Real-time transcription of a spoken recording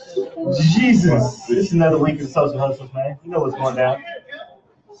Jesus, this is another week of Social Hustles, man. You know what's going down.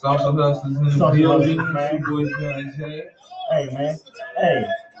 Social hustlers in the Social building. hustlers, man. Your boys John J. Hey, man. Hey,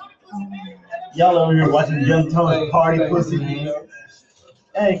 y'all over here watching Young Tony party pussy.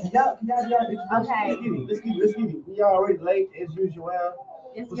 Hey, can y'all, Okay. let's get it. We already late as usual.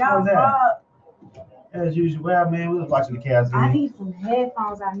 It's What's y'all going down? fault. As usual, man. We was watching the Cavs I game. need some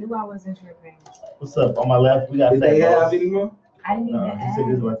headphones. I knew I wasn't tripping. What's up? On my left, we got Did Fat they have Boss. any more? I didn't even He said this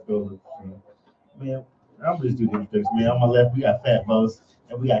is ask. what's going on. Man, I'm just doing things, man. On my left, we got Fat Boss,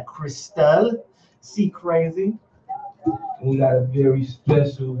 and we got Crystal. See crazy. We got a very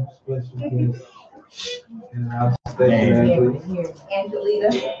special guest in our Man. station. Angelita.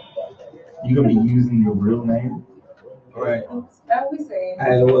 You gonna be using your real name? Right. That we say.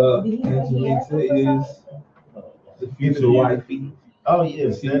 Hey, well, Angelita is the future wifey. Oh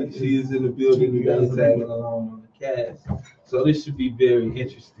yes, She is in the building today, tagging along on the cast. So this should be very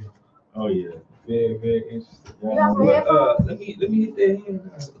interesting. Oh yeah. Very, very interesting. You got some headphones? Let me hit that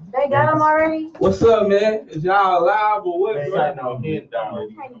hand. They got them already? What's up, man? Is y'all live or what? Man, bro? y'all know him down. I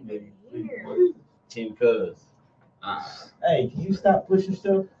can't even hear. Team Cuz. Hey, can you stop pushing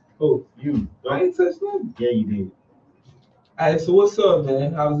stuff? Who? You. I ain't touched nothing. Yeah, you did. All right, so what's up,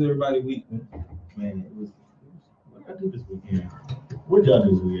 man? How's everybody week, man? Man, it was. What did I do this weekend? What y'all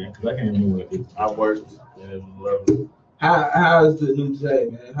do this weekend? Cause I can't remember what I did. I worked and it was lovely. How is the new J,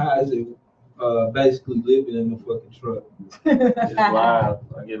 man? How is it basically living in the fucking truck? It's live.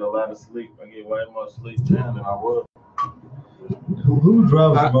 I get a lot of sleep. I get way more sleep now than I was. Who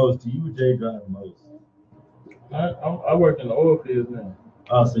drives the most? Do you or Jay drive the most? I work in the oil fields now.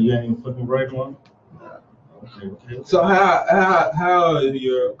 Oh, so you ain't even fucking right one? Okay. So how are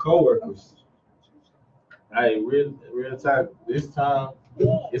your coworkers? Hey, real time. This time,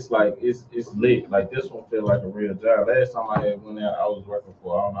 it's like it's lit. Like this one feel like a real job. Last time I had went out, I was working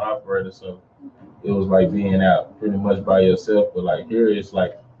for an owner operator, so it was like being out pretty much by yourself. But like here, it's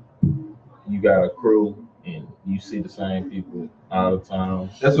like you got a crew and you see the same people all the time.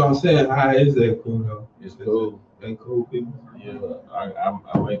 That's what I'm saying. How is that cool though? It's cool. They cool people. Yeah,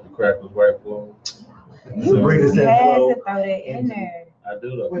 I make the crackers right for them. So bring us You that had flow. to throw that in there. I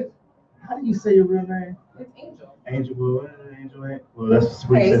do though. Wait, how do you say your real name? It's Angel. Angel. Well, that's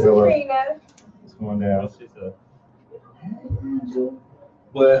sweet. Hey, Said hello. Serena. It's going down. What's it,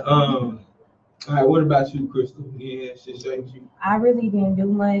 But all right, what about you, Crystal? Yeah, shit shaped you. I really didn't do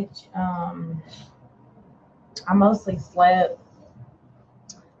much. I mostly slept.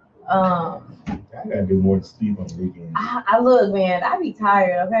 I gotta do more than sleep on the weekend. I look, man, I be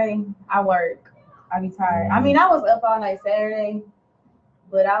tired, okay? I work. I be tired. I mean, I was up all night Saturday,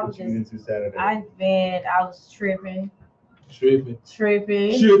 but I was What you just, into Saturday? I was tripping Tripping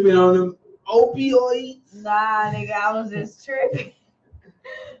on them opioids. Nah, nigga, I was just tripping.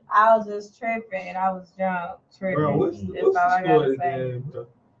 I was just tripping. I was drunk, tripping. Bro, what's That's the all I gotta story say. again, bro?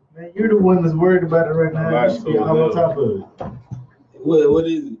 Man, you're the one that's worried about it right now. Right, You should be all on top of it. What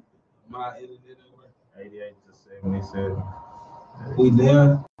is it? My internet at work. 88 to 77. We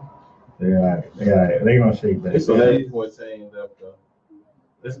there? They all right. They gonna shake back. It's 11-14 left though.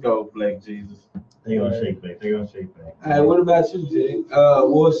 Let's go, Black Jesus. They gonna shake back. All All right, what about you, Jay?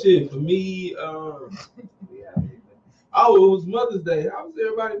 Well, shit, for me, oh, it was Mother's Day. How was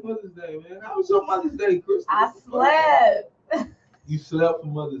everybody's Mother's Day, man? How was your Mother's Day, Crystal? I slept. You slept for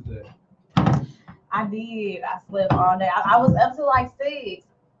Mother's Day. I did. I slept all day. I was up to like 6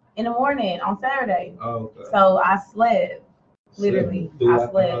 in the morning on Saturday. Oh, okay. So I slept. Literally, I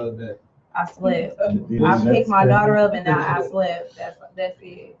slept. I slept. I picked my daughter up and I slept. That's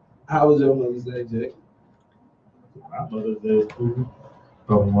it. How was your Mother's Day, Jay? My Mother's Day was cool.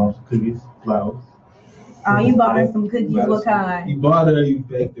 Brought my mom some cookies, flowers. You bought her some cookies. What kind? You bought her or you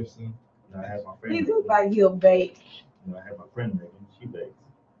baked her some? I had my friend. He looked like he'll bake. I had my friend make them. She bakes.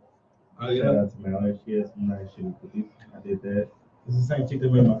 Oh, Shout yeah? out to Mallory. She has some nice sugar cookies. I did that. It's the same chick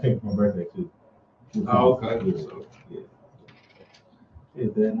that made my cake for my birthday too. Oh, okay. Yeah. So, Yeah,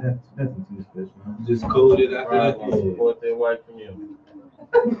 that nothing too special. Huh? just cooled it after Right, that? I support that white community.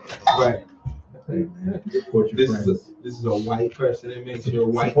 Right. Hey, man, support your This friends. is a white person that makes you a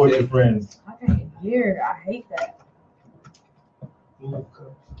white Support your cake. friends. I can't hear it. I hate that.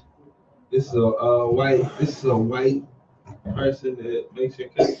 Okay. This is a white person that makes your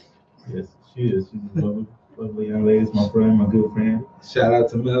cake. Yes, she is. She's a lovely young lady. It's my friend, my good friend. Shout out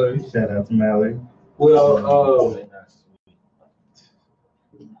to Mallory. Shout out to Mallory. Well, They not sweet.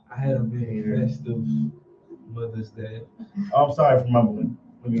 I had a very festive Mother's Day. Oh, I'm sorry for mumbling.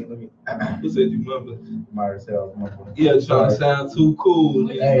 Let me. Who said you mumbled? Myra said I was mumbling. Yeah, trying to sound too cool.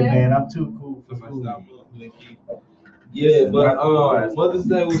 Hey man, I'm too cool for For my school. stop mumbling. Yeah, but Mother's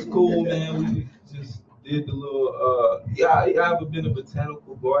Day was cool, man. We just did the little y'all ever been to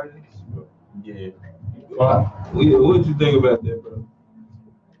botanical gardens? Yeah. What'd you think about that, bro?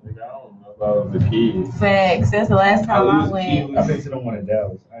 I don't know about the kids. Facts. That's the last time I went. I've been to the one in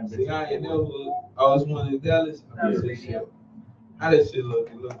Dallas. I ain't been See, to I ain't the never. I was one in Dallas. How that shit look?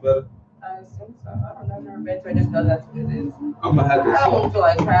 It look better. I assume so. I don't know. I've never been to it. I just know that's what it is. I'm gonna have to. I don't feel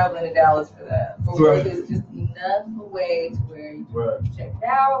like traveling to Dallas for that. But Right. it's just enough away to where you Right. check it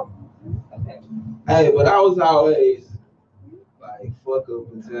out. Okay. Hey, but I was always like, fuck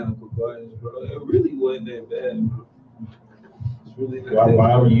up botanical gardens, bro. It really wasn't that bad, bro. It's really not that Why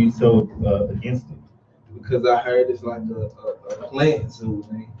bad. were you so against it? Because I heard it's like a plant zoo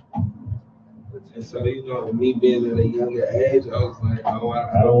thing. And so, you know, me being at a younger age, I was like, oh,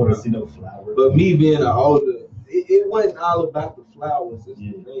 I don't want to see no flowers. But me being an older, it wasn't all about the flowers. It's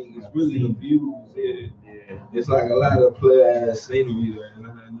Yeah. the thing. It's really the views. Yeah. It's like a lot of player ass scenery there, and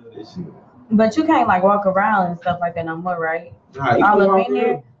I know that shit. But you can't like walk around and stuff like that no more, right? Nah, you All can up walk in there.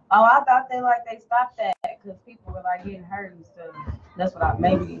 around. Oh, I thought they stopped that because people were like getting hurt and stuff. That's what I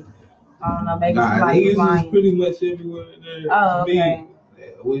don't know, maybe Nah, somebody was niggas is lying. pretty much everywhere in there. Oh, to me.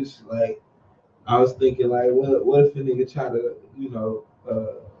 okay. Which, like, I was thinking, like, what if a nigga try to, you know,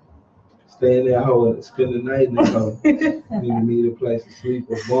 stay in that hole and spend the night in that hole? Nigga need a place to sleep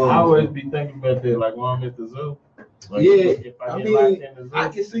or I bomb. always be thinking about that, like when I'm at the zoo. Like, Yeah, if I get locked in the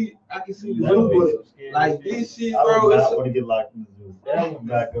zoo, I can see the that would be zoo, some but scary like shit. this shit, I bro. would It's not want to get locked in the zoo. That would be,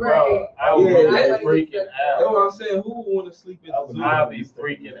 Back up. bro, I would Yeah, be that's freaking that's what out. I'm saying. Who would want to sleep in the zoo? I'd be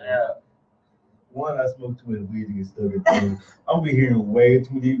freaking out. One, I smoke too much weed to get stuck at things. I'm be hearing way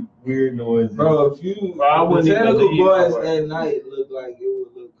too many weird noises. Bro, if you Bro, I wouldn't even botanical leave, gardens bro. at night look like it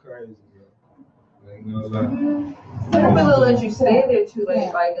would look crazy, bro. Like, no lie. Some people will let you stay there too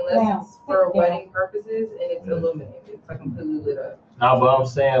late, like unless it's for wedding purposes and it's illuminated. It's like completely lit up. No, but I'm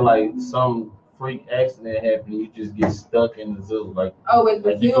saying like some freak accident happened, you just get stuck in the zoo. Like With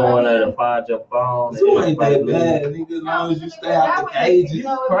the you zoo, go in I there to mean, find your phone. Zoo and ain't that everybody bad, nigga. As long as you stay that out the would- cages.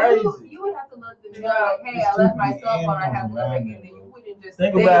 no, Crazy. You would have to let them know, like, hey, I left my cell phone, I have to go back in there. You wouldn't just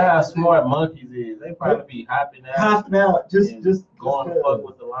Think stay about in how the zoo. smart monkeys is. They probably be hopping out, Hopping out, just going to fuck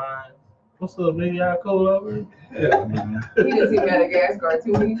with the line. What's up, nigga? Y'all cool over here? Yeah, man. He just see Madagascar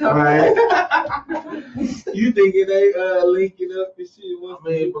too when you talk Right. You thinking they linking up and shit? I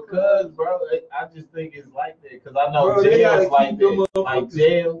mean, because bro, I just think it's like that. Cause I know Bro, they gotta jails like keep them that, like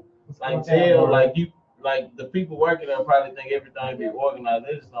jail, like the people working there probably think everything be organized.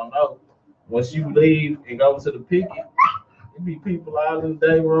 They just don't know. Once you leave and go to the picket, it be people out in the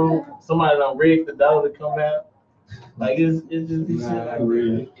day room. Somebody done rig the door to come out. Like it's just be shit like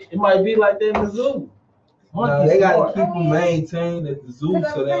that. It might be like that in the zoo. No, they gotta keep them maintained at the zoo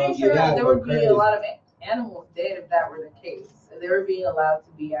Because so I'm they don't pretty sure get out. there Go would be crazy. a lot of animals dead if that were the case. And they were being allowed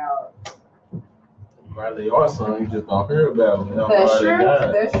to be out. Probably are some, you just don't hear about them. They don't That's know true. they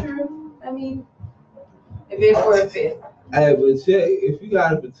died. That's true. I mean, if it's for a fit. Hey, but check if you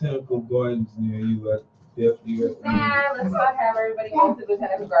got a botanical gardens near you, I definitely recommend. Nah, let's not have everybody go to the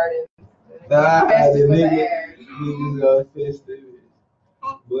botanical gardens. Nah, Festive the with the nigga, air. niggas are festive.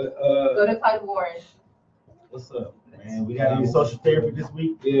 But Go to Clyde Warren. What's up, man? We got any social therapy this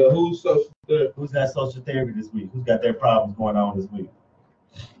week? yeah, who's social therapy? Who's got social therapy this week? Who's got their problems going on this week?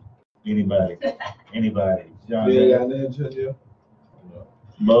 Anybody? Anybody? John, Yeah, got nothing, Jojo.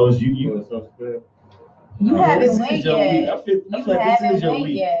 Lowe's, you. You Yeah, haven't this went is your week. yet. I feel You like this haven't is your went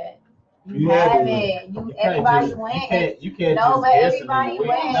week. yet. You You haven't. haven't. You can't Everybody just, went. you can't No, just but guess everybody in the week.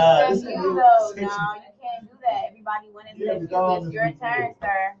 went Nah, except this is you your though. section. No, you can't do that. Everybody went Yeah, except gone you. It's this your weekend. turn,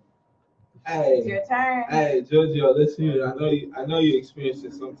 sir. It's Hey, your turn. hey, Jojo, listen here. I know you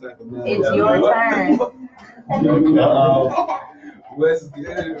experiencing some type of matter. It's your turn. What's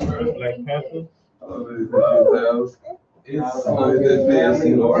good, bro? Black Panther. It's the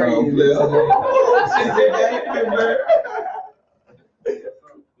fancy Oreo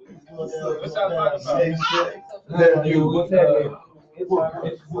What's y'all talking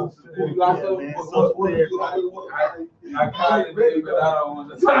I caught it, baby, but I don't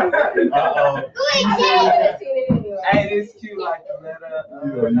want to talk. Hey, this cute like the letter.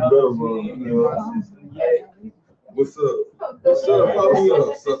 What's up? What's up? How we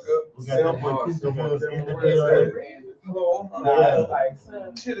up, sucker? We got the sisterhoods in the building. Like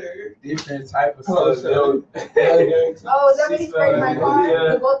different type of stuff. Oh, is that when you sprayed my car?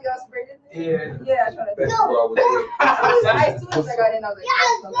 Yeah. You both y'all sprayed it? Yeah. Yeah, I tried to. That's what I was As soon as I got in, I was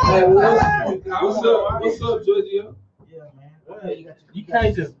like, Hey, what's up, Giorgio? Yeah, man. You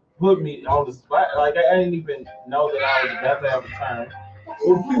can't just put me on the spot. Like I didn't even know that I was about to have a turn.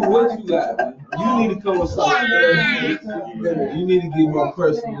 Well, people, what you got? Man? You need to come with something. You need to get more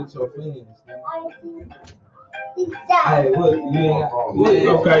personal with your fans. Hey, what?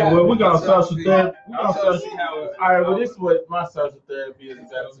 Okay, well, we're gonna social therapy. All right, well, this is what my social therapy is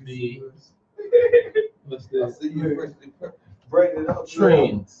about to be. What's this?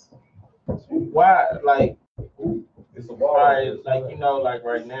 Trends. Why, like, why, like, you know, like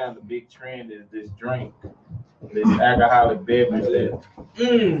right now, the big trend is this drink, this alcoholic beverage that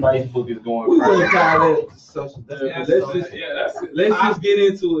Facebook is going We crazy. gonna call that social therapy. Let's just get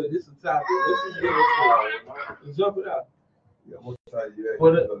into it. This is a topic. Let's just get into it. Jump it out.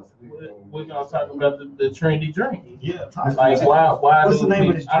 We're gonna talk about the trendy drink. Yeah. Like, why What's do the name we,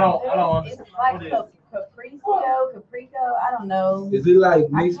 of this I don't It's understand. like What is it? Caprico. I don't know. Is it like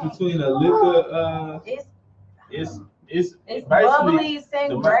mixed between a liquor? It's It's bubbly basically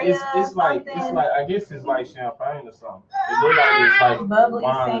sangria. it's like I guess it's like champagne or something. It looks like it's like Bubbly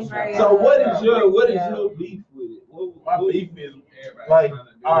wine or sangria. something. So what is your beef with it? My beef is like,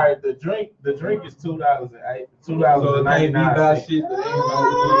 all right, the drink is $2.99. It's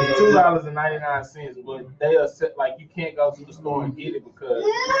 $2.99, but they are set, like, you can't go to the store and get it because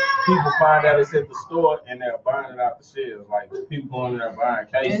people find out it's at the store and they're buying it off the shelves. Like, people going in there buying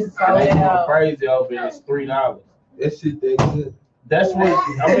cases. It's so And they going loud. crazy over it. It's $3. That shit that good. That's what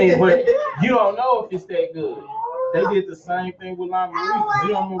I mean, but you don't know if it's that good. They did the same thing with La Marita's. You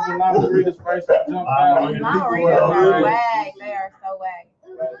don't remember when La Marita's first jumped out? Margaritas are wag. They are so wag.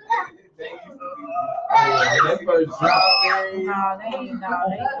 That first drop. No, they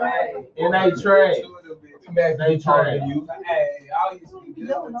wag. And they trade. They trade. You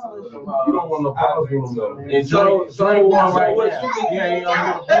don't want to follow. And So drink one right what now. you think? Yeah, you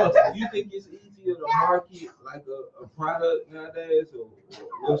don't get a bus. You think it's easier to market like a product nowadays, or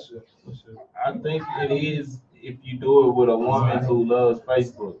what's your? I think it is if you do it with a woman who loves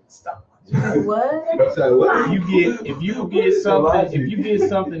Facebook. What? So what? If you get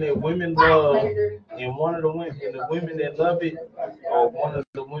something that women love, and one of the women that love it, or one of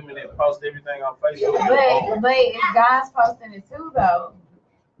the women that post everything on Facebook. But it's guys posting it too, though.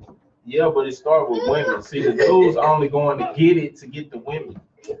 Yeah, but it started with women. See, the dudes only going to get it to get the women.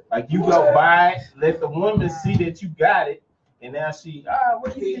 Like, you go buy it, let the woman see that you got it, and now she,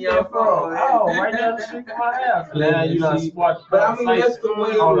 where you get that from? Oh, right down the street from my house. Now you done spark the But I mean, that's the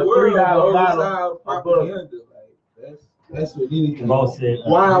way on the a world $3 bottle. propaganda. Like that's what anything. Both said,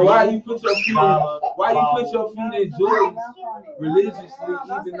 Why you put your feet in Jordans religiously,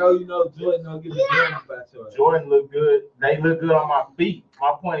 even though you know Jordan don't give a damn about yours? Jordan look good. They look good on my feet.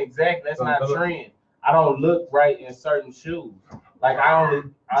 My point exactly. That's not trend. I don't look right in certain shoes. Like, I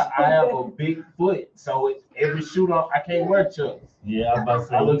have a big foot, so every shoe I can't wear Chucks. Yeah, I was about to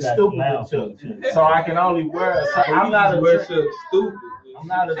say, I look stupid with Chucks, so I can only wear. So I'm not a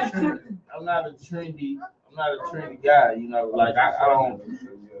trendy guy. You know, like I don't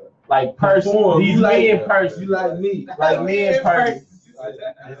like person. These men person. You like me. Like men person.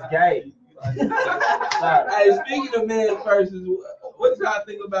 It's gay. Hey, speaking of men persons, what y'all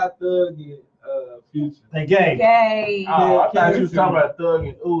think about Thug and Future? They gay. Gay. Oh, I thought you was talking about Thug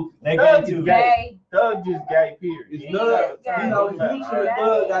and Uzi. They Thug gay is too. gay. Thug just gay, period. It's He Thug. ain't gotta You know, turn Future it and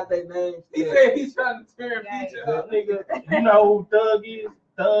Thug got their names. He said he's trying to turn Gay. Future up. Nigga, you know who Thug is?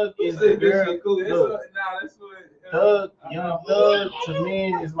 Thug is the girl. Look, Thug, young Thug to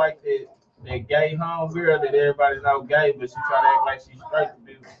men is like that gay home girl that everybody know gay, but she try to act like she's straight to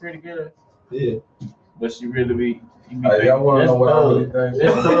be a pretty girl. Yeah. But she really be. Hey, y'all wanna know what I really think?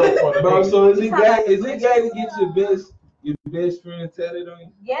 That's Thug for the Bro, nigga. so is it gay to get your best friend tatted on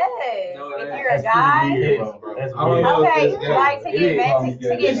you? Yes. No, If that's you're a pretty guy. weird, Yes, bro. That's I don't know. Okay, if that's gay. like to It get is.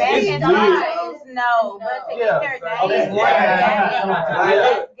 Mexican It's tacos, no. But to get their Oh, that's name, gay.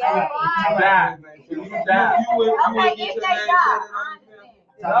 that's gay. You die. You would Okay, get if your they name die, tatted on you?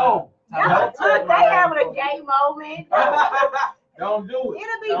 No. Y'all, they having a gay moment. Don't do it.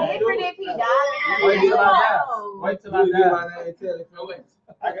 It'll be Don't do different it. if he died. Wait till I die. No. Wait till You I would get die. my name tatted on you?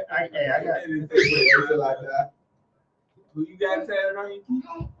 I got Until I die. Who you got tatted on you?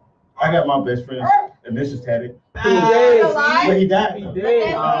 I got my best friend's initials tatted. Yes. But he died. He But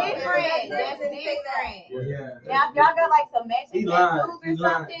dead. that's different. That's different. Yeah. Now, if y'all got like some He Mexican lying. tattoos He or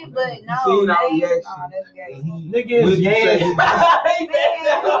lying. something, but You no, seen our they- reaction. oh, that's gay. Nigga is Would you say gay. he-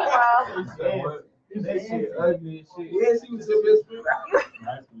 That shit ugly as shit. Yes, he was your best friend.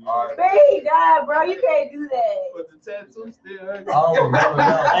 Man, he died, bro. You can't do that. But the tattoo still ugly. Oh,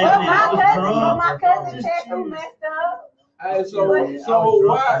 My cousin tattoo messed up. Hey, so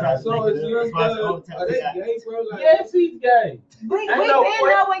why? So it's Young Thug. Are they gay, bro? Like, Yes, he's gay. We Ain't been no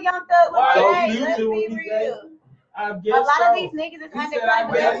know when Young Thug Why was so gay. Future Let's would be be gay? real. I A guess lot so. of these niggas is He undercover. said, I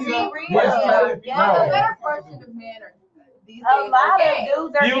Let's guess be so. real. Yes, Yeah. A better portion of men are these A days lot okay. of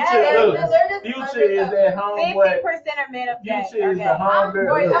dudes are Future, gay. look, They're just Future is that homeboy. 50% of men of gay Future are is gay. the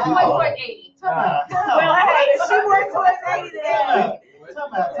homegirl. I'm more towards 80. Nah. Well, hey, she more towards 80 than that.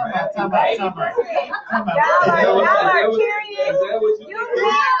 Time out. Y'all are curious. Is that what you You men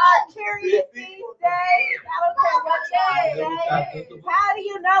are curious these days. I don't care what y'all say. How do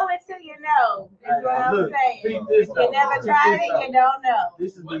you know until you know? Is what I'm Look, saying. peep this You though. never Peep tried this it, though. you don't know.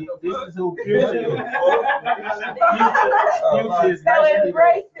 This is who Future is. Future is So basically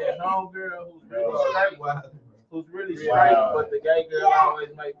embrace that it. homegirl who's really straight, but the gay girl always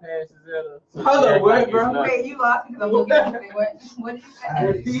make passes at her. So Hold she on, act what, like it's bro? nothing. Wait, you lost because I'm looking at it. What did you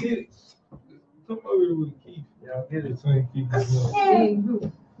say? Come over here with Keith. Y'all get it.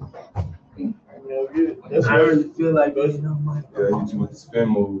 That's I really feel like that's Yeah, hit you with the spin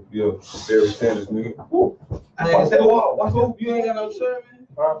move. Yeah, Barry Sanders, nigga. I said, what's up? You ain't got no shirt, man?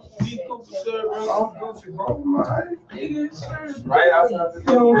 Keith Cooper shirt, bro. Right outside the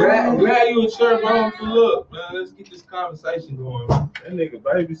Glad you a shirt, bro. So look, man, let's get this conversation going. That nigga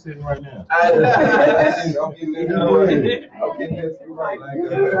babysitting right now. I'm getting this right. I'm getting this right.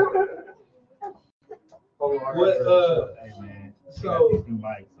 What, Hey man. so, These new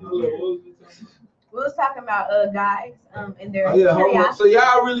mics. look, what was we talking about? We was talking about guys and their Oh, yeah, hold on. So curiosity.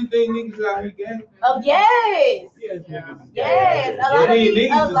 y'all really think niggas out here gay? Oh yes. Yes, niggas. Yes, a lot of I mean, these,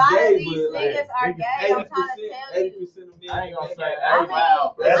 niggas is gay, but, like, niggas are gay. I'm trying to tell you. 80% of men. I ain't gonna say I mean,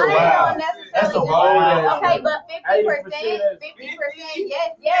 wow. That's I ain't wild. gonna necessarily That's a just- wild. Okay, but 50%, 80%,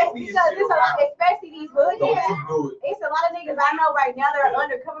 yes, because it's a lot, especially these hood Don't niggas. you do it. It's a lot of niggas I know right now that are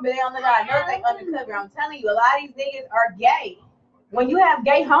undercover, but they don't let I know they undercover. I'm telling you, a lot of these niggas are gay. When you have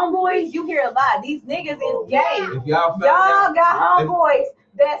gay homeboys, you hear a lot. These niggas is gay. If y'all found Y'all out, got homeboys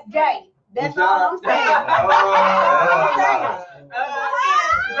that's gay. That's all I'm saying. That's all I'm saying.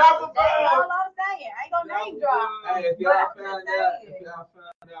 Drop a That's all I'm saying. I ain't gonna name drop. hey, if y'all found out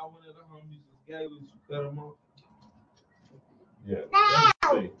one of the homies was gay, would you cut him off? Yeah.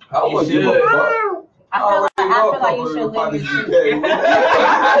 I wouldn't give a fuck. I feel like you should live your truth.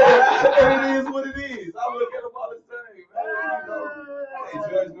 It is what it is. I look at them all the same, man. Hey,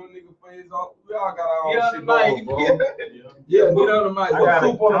 judge no nigga for his own. We all got our own shit going, bro. Yeah, get on the mic. I got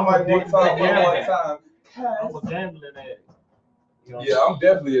Soup on the mic one time. I'm a gambling addict. You know? Yeah, I'm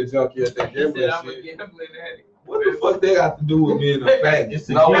definitely a junkie at that gambling I'm a shit. gambling addict. What the fuck they got to do with being a faggot? It's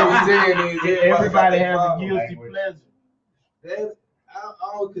a No, what guilty- I'm saying is Everybody has a problem. guilty pleasure. That, I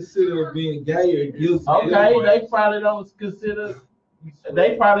don't consider being gay or guilty. Okay, anyway. they probably don't consider.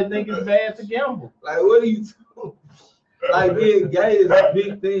 They probably think it's bad to gamble. Like, what are you doing? Like, being gay is a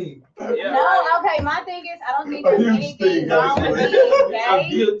big thing. No, okay, my thing is, I don't think A there's huge anything thing, wrong with actually. being A gay,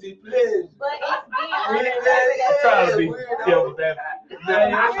 guilty pleasure. but it's being I'm undercover. trying to be devil's advocate.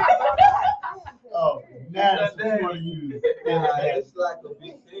 Oh, now that's what you want to use. Nah, it's like a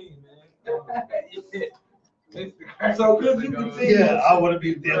big thing, man. So, could you continue? Yeah, I want to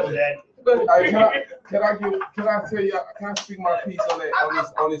be devil's advocate. Hey, can I tell you? Can I speak my piece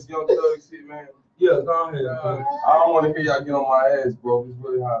on this young thug shit, man? Yeah, go ahead. I don't want to hear y'all get on my ass, bro. It's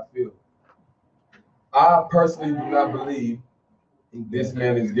really how I feel. I personally do not believe this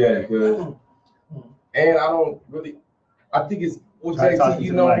man is gay, cause, and I don't really. I think it's well, Try to talk JT,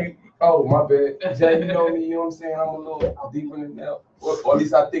 you to know the me. Oh, my bad. Jay, you know me. You know what I'm saying? I'm a little deeper than that, or at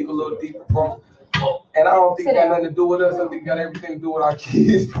least I think a little deeper, bro. And I don't think it got nothing to do with us. I think it got everything to do with our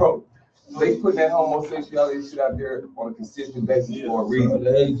kids, bro. They put that homosexuality shit out there on a consistent basis for a reason.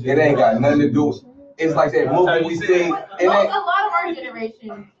 It ain't got nothing to do with it. It's like that movie we seen. A lot of our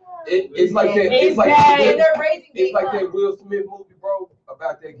generation. It's like that. It's like And they're raising it's like kids that Will Smith movie, bro,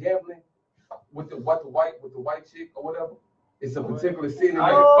 about that gambling with the white chick or whatever. It's a particular scene in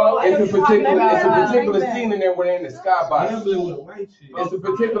there. It's a particular scene in there where they're in the skybox. Gambling with a white shit. It's a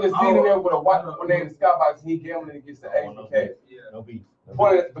particular scene in there with when they're in the skybox and he gambling against the Asian cat. No beef. The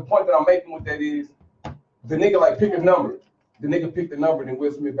point that I'm making with that is the nigga like pick a number. The nigga picked the number, then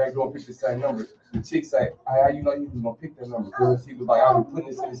Will Smith back door and picked the same number. The chick say, how you know you was gonna pick that number? Because he was like, I've been putting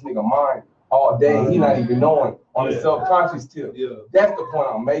this in this nigga mind all day. He not even knowing on a subconscious tip. Yeah. That's the point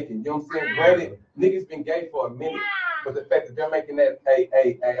I'm making. You know what I'm saying? Granted, niggas been gay for a minute, but the fact that they're making that a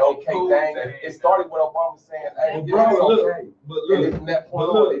okay thing, and it started with Obama saying, hey, Bro, it's look, okay. but And look, then from that point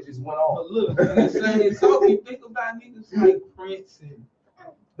but look, on, it just went on. But look, in the same token, think about niggas like Prince and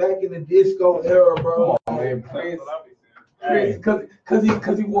back in the disco era, bro. Come on, man, Prince,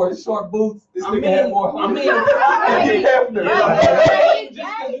 cause he wore his short boots. This nigga had more. I mean,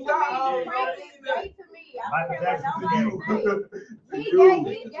 Michael Jackson to you. He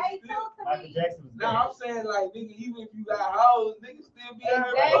gay too to Michael Jackson was No, gay. I'm saying like nigga, even if you got hoes, niggas still be out.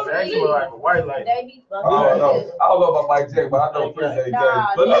 Exactly. Jackson look like a white lady. They be I fucking. don't know. I don't know about Mike Jackson, but I know Prince ain't gay. Nah,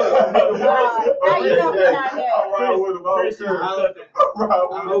 But look, nah, now you know we're not I'm gay. riding with him all Prince the is time. such I'm riding I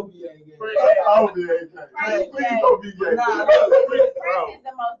with him. hope he ain't gay. Prince I hope he ain't gay. Prince is Please gay. don't be gay. Nah, Prince is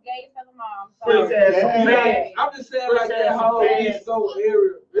the most gayest of them all. So Prince has some Yeah. fans. I'm just saying Prince like has that some whole fans. is so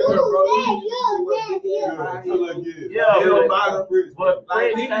area, bro. Yeah, to look good. Yeah, Hell, but- bottom Prince. But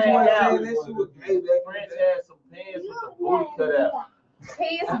Like Prince niggas came want to out. say that shit was gay back Prince in the day. had some pants with the booty cut out.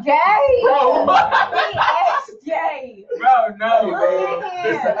 he's gay. Bro. He is gay. Bro, no, Look bro. at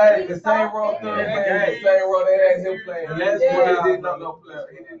It's him. hey, the He's same so role fit. thug had, the same role they had him playing. And that's why he didn't know no better.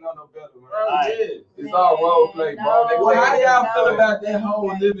 He didn't know no better, man. Bro, yeah. It's all role play, bro. They Well, how play- y'all feel No. about that whole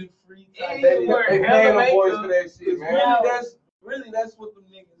living free type? They paying them Elevate boys the- for that shit, man. Really, that's what them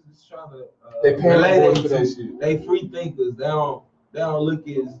niggas is trying to. They paying relate them boys it for that to. shit. They free thinkers. They don't look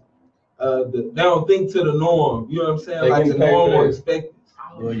as they don't think to the norm. You know what I'm saying? They Like the getting paid norm for or that. expected.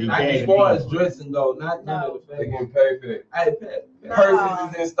 Well, you Like gay as far to as dressing go, not none of the They fake. getting paid for that. Hey, Pat.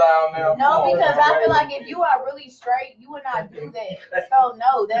 Persons is in style now. No, Come on, because man. I feel like if you are really straight, you would not do that. So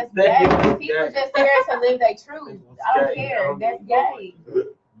no, that's gay. People just scared to live their truth. I don't care. That's gay.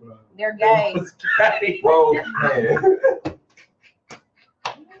 They're gay. Bro, man.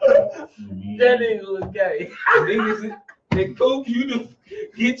 That nigga was gay. Niggas, they cook you to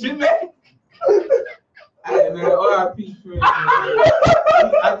get your neck. Hey man, R.I.P. Fred. I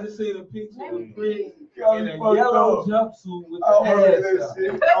just seen a picture of Fred in a yellow jumpsuit with I don't the believe ass that out.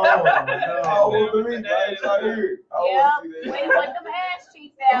 shit. Oh, I won't believe that. I ain't trying to hear it. I Yeah, want to see with that. them ass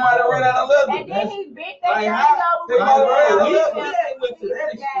cheeks Somebody out. ran out of leather. And then he bent Like, that how- thing they over. ran out of He's leather. gay. They went to He's that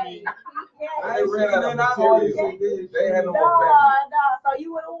gay. extreme. I They ain't ran seen out that. of I always material. see this. They had no No, more no. So you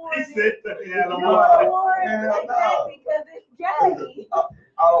would have worn He it. said that he had You a would have lot. worn it Hell like no. that because it's gay.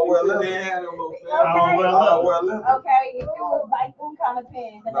 I don't wear They leather. had no more I don't wear I don't leather. wear leather. Okay, if it was like them kind of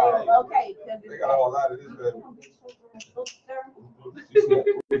pants, then they Nah. was okay because They it's got a whole lot of this leather.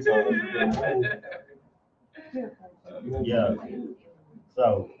 Yeah.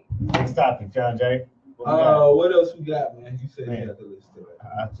 So, next topic, John Jay. What we got? What else we got, man? You said Man. you had to list to it.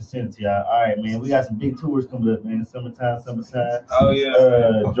 I just sent it to y'all. All right, man. We got some big tours coming up, man. Summertime. Oh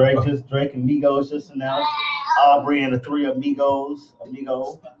yeah. Drake and Migos just announced. Aubrey and the three Amigo.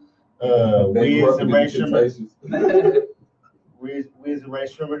 Wiz and Ray Shrimmer. Wiz and Ray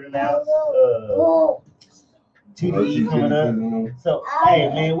Shrimmer announced. TDE coming up. So, hey,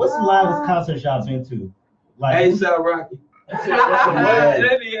 man, what's the livest concert y'all been to? Hey, South Rocky.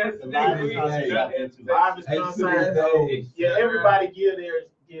 Yeah, everybody give theirs.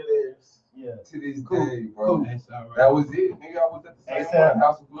 Yeah. To this Cool. day, bro. That's all right. That was it. Nigga, I was at the Hey, same Sam, one,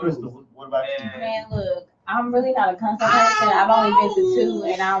 House of Blues. Crystal, what about you? Man, look, I'm really not a concert person. I've only been to two,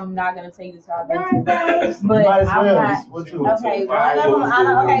 and I'm not gonna tell you the two I've been to. But Might as I'm well. not. What you? Okay, one of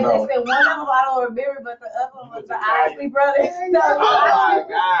them, listen, one of them I don't remember, but the other one was the Isley Brothers. So, Oh my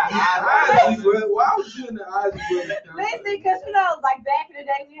God. Isley Brothers. Why was you in the Isley Brothers? listen, because you know, like back in the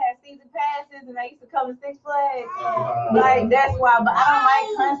day, we had season passes, and they used to come to Six Flags. Like that's why, but I don't like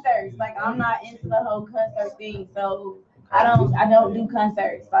concerts. Like I'm not into the whole concert thing, so I don't do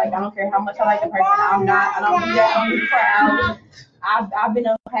concerts. Like I don't care how much I like the person. I don't do that on the crowd. I've been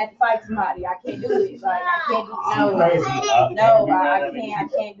had to fight somebody. I can't do it. Like I can't do I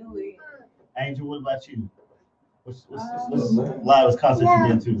can't do it. Angel, what about you? What's the livest concert you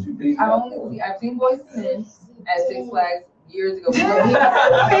been to? I've seen Boys II Men at Six Flags years ago.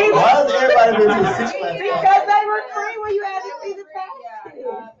 Why has everybody been to Six Flags? Because they were free when you had to see the pass. And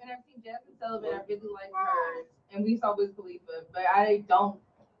I've seen Jasmine Sullivan. I really like her. And we saw Wiz Khalifa, but I don't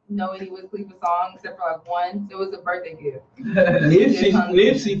know any Wiz Khalifa songs except for like one. So it was a birthday gift.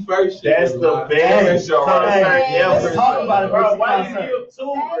 Nipsey first. That's the best show concert Hey, ever. let's talk about it. Bro, why you Concert. give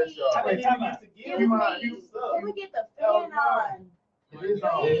two for sure? I didn't even used to give mine. Can we get the fan on? It's The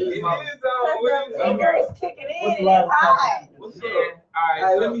finger is kicking in. What's the It's livest hot. concert? What's up? All Hey,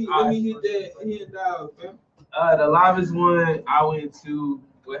 right, let me hit that dog, fam. The livest one I went to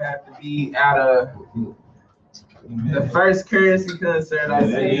would have to be out of the first Currency concert I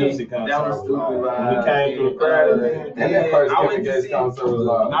seen. That was stupid live. We came through the crowd. And that first I went Kevin to Gates see. concert was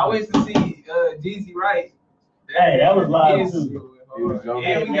live. I went to see Jeezy Wright. Hey, that was live Yes. too. He was jumping.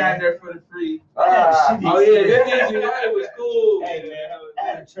 And we got there for the free. Ah, Oh yeah, that Jeezy Wright was cool. Hey man, I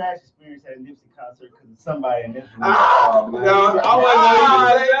had a trash experience at a Nipsey concert because of somebody in this room. Ah, man. no, I wasn't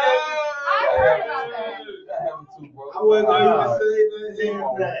gonna even say I heard about that. that. That happened too, bro. I wasn't gonna even say Come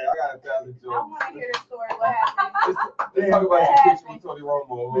on, man. I got 1,000 I jokes. want to hear the story. What happened? Let's talk about your picture with Tony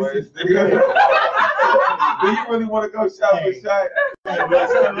Romo, boys. Do you really want to go shot for shot?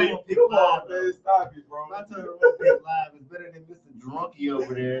 Come on, man, stop it, bro. I told her Pick Live is better than Mr. Drunky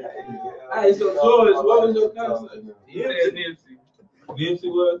over there. Hey, so George, what was your concert? He said Nipsey. Nipsey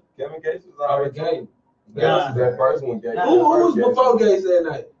was? Kevin Gates was already gay. Nah. That first one gay. Who was before Gates that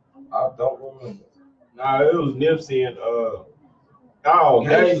night? I don't remember. Nah, it was Nipsey and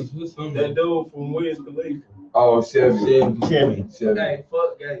Gates was something. that dude from Wiz Khalifa. Oh, Chevy. Chevy. Hey,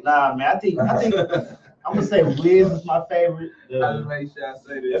 fuck Gates. Nah, man, I think I'm gonna say Wiz is my favorite. I just make sure I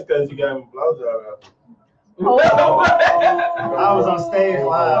say That's that. because you got him a blowjob out. I was on stage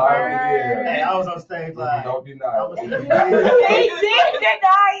live. Word. Hey, I was on stage live. Don't deny I was it. He did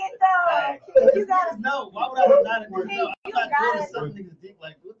deny it though. You gotta No, why would I deny it? No, I'm You not gotta- doing some niggas dick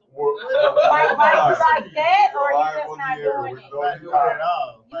like what the like that, or you just not doing it. not doing it at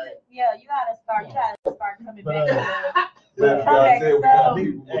all. Like, Yeah, you gotta start coming But, back. Like Come I back said, to we got stuff.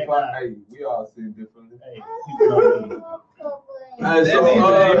 people hey, we all see differently. hey, people know me. Hey,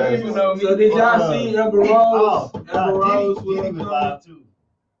 so did y'all see Amber Rose? Oh, Amber Rose Diddy was live too.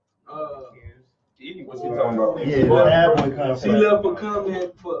 What you talking about? Yeah, the bad boy comes. She left a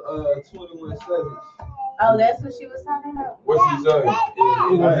comment for 21 Savage. Oh, that's what she was talking about. What she saying?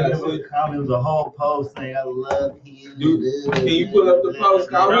 It was a whole post saying I love you. Can you pull up the post?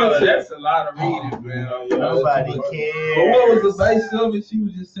 Bro, that's a lot of reading, man. Nobody But cares. what was the base of it? She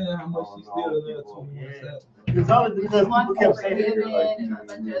was just saying how much she still loves 21 Savage. It's only because people kept saying it. Forgiven and a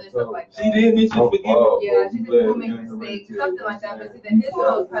bunch of other stuff like that. She did mention forgiveness. Yeah, she said people make mistakes, something like that. But then his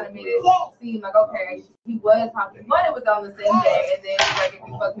post kind of made it seem like, okay, he was talking. One, it was on the same day, and then it's like, if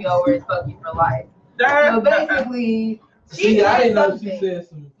you fuck me over, it's fuck you for life. So basically, See, I didn't know she something. said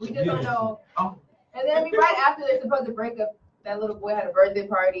some. We just don't know. And then I mean, right after they're supposed to break up, that little boy had a birthday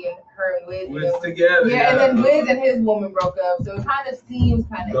party, and her and Wiz. We're together. Yeah, and then Wiz and his woman broke up. So it kind of seems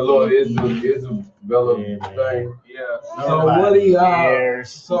kind of. The Lord is a Bella thing. Yeah. So what do y'all? cares.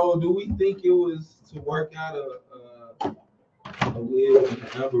 So do we think it was to work out a Wiz and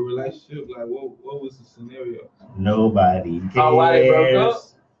Amber relationship? Like, what was the scenario? Nobody cares. Oh, why they broke up?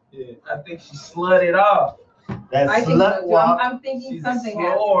 Yeah. I think she slutted off. That I think slut so. walk. I'm thinking She's something a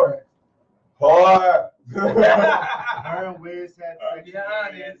happened. slore. Hard. Her and Wiz had sex. Be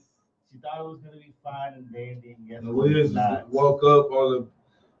honest. She thought it was gonna be fine and dandy, and guess The what? Wiz It's not. woke up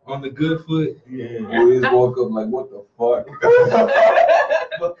on the good foot. Yeah. Wiz woke up like, what the fuck?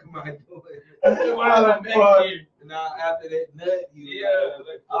 What am I doing? Why am I back here? Now after that nut, he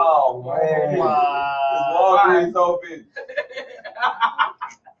Oh man. Wow. His Walgreens open.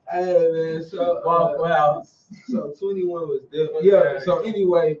 Hey man, so Waffle House. so 21 was there. Yeah. So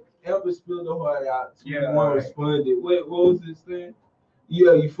anyway, Amber spilled her heart out. 21 Yeah, right. responded. What was this thing?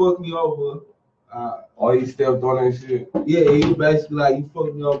 Yeah, you fucked me over. Oh, he stepped on that shit. Yeah, he was basically like, you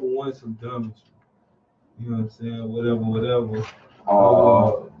fucked me over once, I'm done with you. You know what I'm saying? Whatever.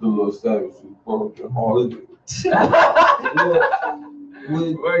 The little savage who broke your heart.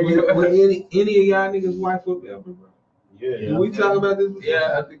 Would any of y'all niggas wife up Amber, bro? Yeah. Did we talk about this before?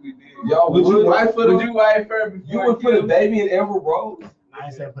 Yeah, I think we did. Y'all Would you wife her? Would you wife her before You would put a baby in Amber Rose? I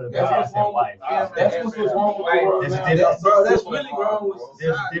ain't said put a That's baby, I what's said wrong. wife. That's what's wrong with the world There's now. a Y'all so Bro, that's simple really at wrong heart, with bro.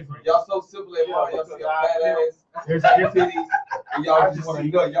 There's society. different. Y'all so simple at heart. Y'all see a fat ass. There's a different. And y'all just want to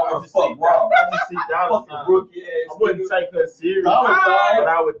know. Y'all want to fuck raw. I just see Fuck the Dallas. rookie I ass. wouldn't take her serious, I was but fine.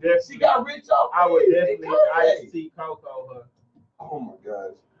 I would She definitely. got rich off I would it. definitely Hey. Ice-T Coco her. Oh my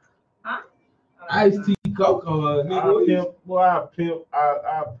gosh. Ice-T Coco, nigga. I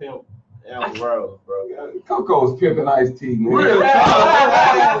pimp Amber Rose, bro. Coco was pimping Ice Tea, man. Real What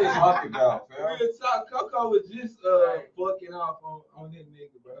talk. you talking about, fam? Real talk, Coco was just fucking off on that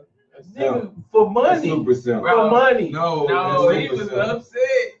nigga, bro. Nigga, for money. Super simple. For money. No, No, that's he was super simple. upset.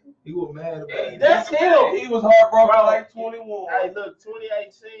 He was mad about it. That's him. He was heartbroken Bro. like 21. Hey, look,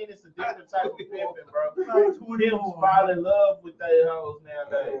 2018 is a different type of pimping, bro. Pimps fall in love with their hoes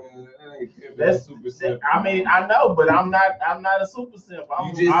nowadays. That's super simple. I mean, I know, but I'm not a super simp.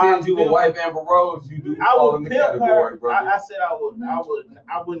 You just said you would wife Amber Rose. You do I fall would in the pimp category, her. brother. I said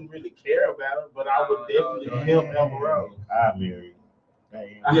I wouldn't really care about her, but I would definitely pimp Amber Rose. I married.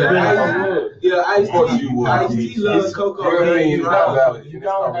 Yeah, Of course you would. Ice-T loves Coco. Your opinion is not valid You in this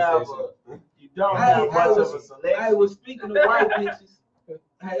don't have conversation. you don't have much of a selection. Hey, well, speaking of white bitches,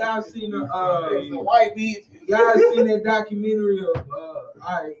 hey, y'all seen the White bitch. y'all seen that documentary of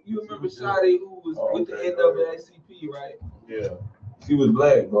alright, you remember Shadi who was with the NAACP, right? Yeah. She was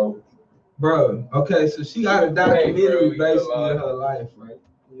black, bro. Bro, okay, so she got a documentary Hey, bro, basically of her life, right?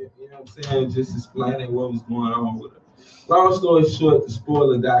 You know what I'm saying? Just explaining what was going on with her. Long story short, to spoil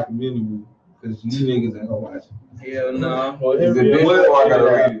the documentary, because you niggas ain't gonna watch it. Hell no. Is it this or I gotta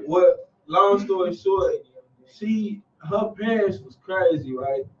read it? What? Long story short, she her parents was crazy,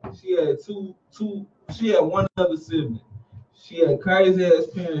 right? She had she had one other sibling. She had crazy ass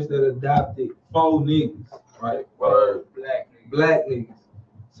parents that adopted 4 niggas, right? Black niggas.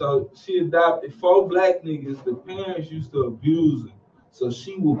 So she adopted 4 black niggas. The parents used to abuse her. So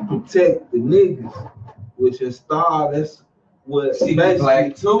she would protect the niggas, which in Star, that's what She was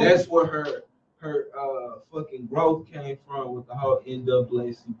black too. That's where her fucking growth came from with the whole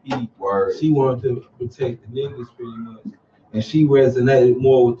NAACP. Word. She wanted to protect the niggas pretty much. And she resonated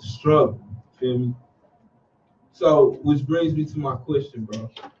more with the struggle. Feel me? So, which brings me to my question, bro.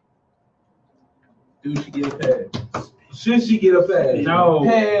 Do she get a pass? Should she get a pass? No.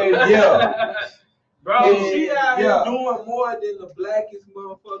 Hell yeah. Bro, She out here doing more than the blackest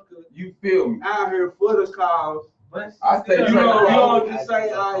motherfucker You feel me? out here for the cause. I say You Trey don't for just say,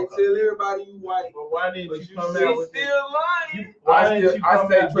 all right, tell everybody you white. But why didn't But you you come still out with still lying. Why didn't you come I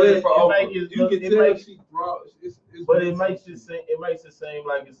say out Trey with for Oprah. You can tell she draws. But it makes it seem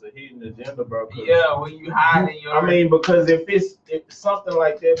like it's a hidden agenda, bro. Yeah, when you hiding your. I mean, because if something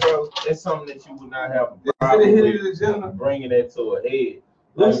like that, bro, it's something that you would not have a problem Is it a with hidden agenda? bringing that to a head.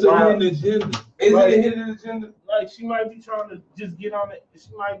 What's Like, the hidden agenda? Is Like- it a hidden agenda? Like she might be trying to just get on it.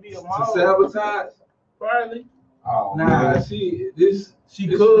 She might be a To model. sabotage? Probably. Oh, Nah, man. she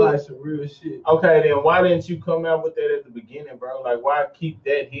could. like some real shit. Okay, then why didn't you come out with that at the beginning, bro? Like, why keep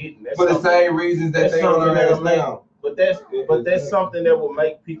that hidden? That's For the something- same reasons that that's they don't something that'll understand. make. But that's something that will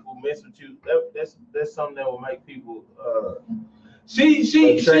make people mess with you. That's something that will make people. She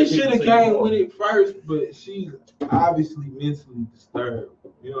Attract should have people to came you. with it first, but she's obviously mentally disturbed.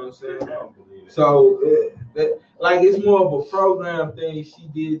 You know what I'm saying? So like it's more of a program thing she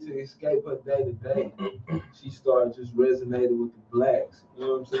did to escape her day to day. She started just resonating with the blacks. You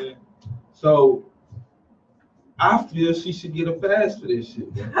know what I'm saying? So I feel she should get a pass for this shit.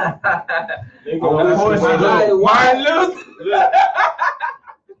 Of course, Martin Luther.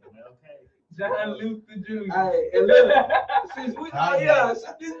 John Luther Jr. Hey, and look, since we,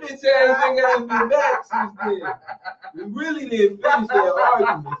 this bitch ass ain't got been back since then. We really didn't finish that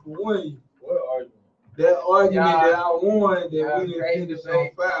argument for one. What argument? That argument Yeah. that I won that Yeah, we didn't great finish on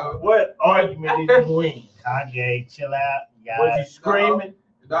debate. foul. What argument did you win? Kanye, chill out. Was you screaming?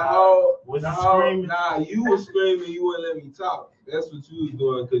 The whole, Was the you whole, screaming? nah, you was screaming, you wouldn't let me talk. That's what you was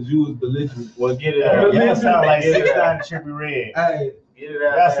doing because you was belligerent. Well, get it out. That sound like Get it 6 out. 9 should be red. Hey, Get it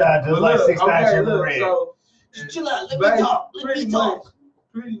out. That sound just but like look, 6 9 okay, should be look, red. so Chill out, let Baby, me talk. Let pretty me much, talk.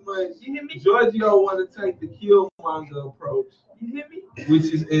 pretty much, Giorgio want to take the Killmonger approach, You hear me?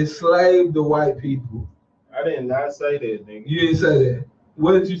 which is enslave the white people. I did not say that, nigga. You didn't say that.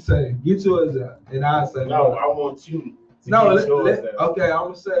 What did you say? Get yours out, and I'll say No, mine. I want you to No, get yours out. okay, I'm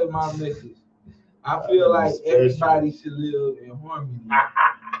gonna say my message. I feel like everybody should live in harmony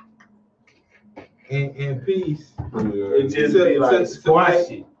and in peace It just be like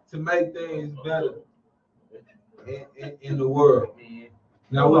squash it. to make things better in the world.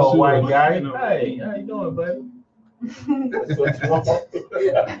 Now, Hello, what's white yours? guy. Hey, how you doing, buddy? That's what you want.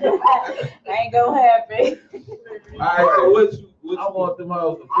 Ain't gonna happen. All right, so what I want them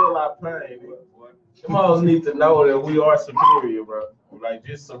hoes to feel our pain, bro. Them hoes need to know that we are superior, bro. Like,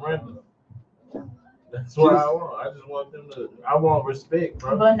 just surrender. That's what I want. I just want them to. I want respect,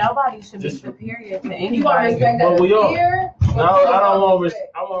 bro. But nobody should be Just- superior to You want anybody. respect But as we a are. peer? No, I don't want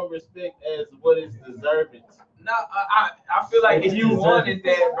respect. I want respect as what is deserving. No, I feel like if you wanted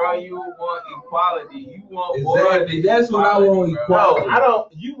that, bro, you would want equality. You want more Exactly. than That's what I want. equality, bro. No, I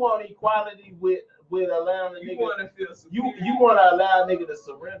don't. You want equality with allowing the You nigga. want to feel You superior. want to allow a nigga to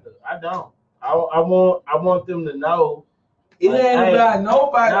surrender. I don't. I want them to know. It Like, ain't hey, about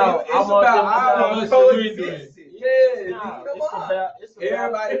nobody. no, it's I want about them to all know of us coexist. surrendering. Yeah, Nah, come it's on. about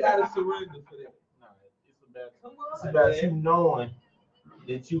Everybody got to surrender for that. Nah, it's about you knowing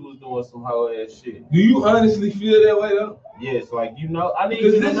that you was doing some whole ass shit. Do you honestly feel that way though? Yes, like I need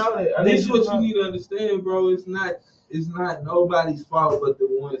Because you to know that. I need this you what to you know. need to understand, bro. It's not nobody's fault but the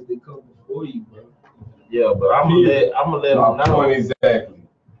ones that come before you, bro. Yeah, but I'm gonna let them My know. point exactly.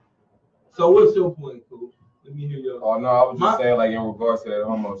 So what's your point, Cool? Let me hear your. Oh no, I was just saying like in regards to that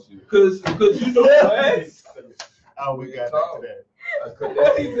homo shit. Cause you know what? Oh, we got back to that.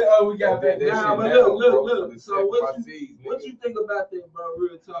 He said, "Oh, we got that." Nah, but look. So what you think about that, bro?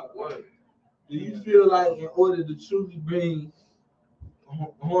 Real talk. What? Do you feel like in order to truly bring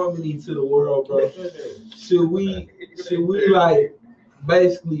harmony to the world, bro, should we like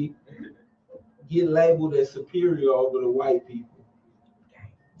basically get labeled as superior over the white people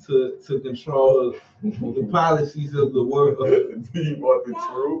to control the policies of the world? Do you want the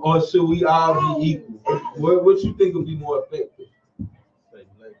truth? Or should we all be equal? What you think would be more effective?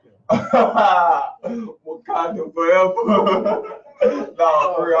 Wakanda forever.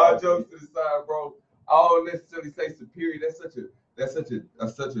 Nah, for real, all jokes to the side, bro. I don't necessarily say superior. That's such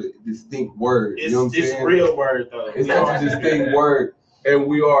a distinct word. You know what I'm saying? It's a real word though. It's such a distinct word, and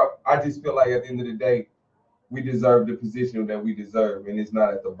I just feel like at the end of the day, we deserve the position that we deserve, and it's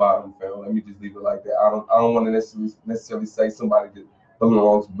not at the bottom, fam. Let me just leave it like that. I don't want to necessarily say somebody that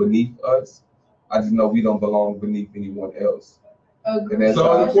belongs beneath us. I just know we don't belong beneath anyone else. Agreed.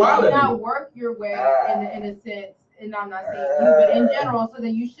 So you should not work your way in a sense, and I'm not saying you, but in general, so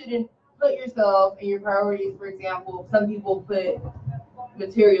that you shouldn't put yourself and your priorities. For example, some people put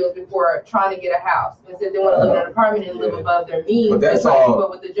materials before trying to get a house. Instead, they want to live in an apartment and live above their means. But that's all. But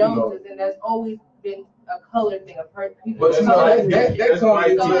with the Joneses, and that's always been a colored thing. People. But you know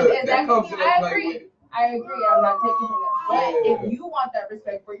that comes to I agree. I'm not taking from that. But if you want that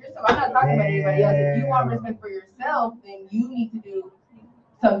respect for yourself, I'm not talking about anybody else. If you want respect for yourself, then you need to do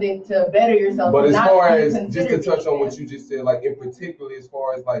something to better yourself. But as far as just to touch on what you just said, like in particular, as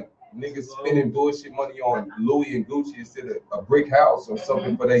far as like niggas spending bullshit money on Louis and Gucci instead of a brick house or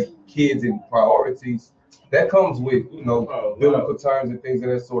something for their kids and priorities, that comes with, biblical terms and things of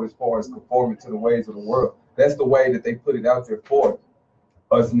that sort as far as conforming to the ways of the world. That's the way that they put it out there for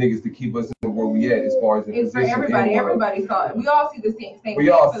us niggas to keep us in where we at as far as the it's for everybody. Everybody saw it. We all see the same thing. We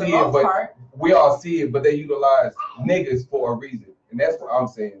all see it, but we all see it, but they utilize niggas for a reason, and that's what I'm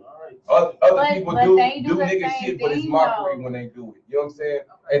saying. Other people do nigga shit, but it's mockery when they do it. You know what I'm saying?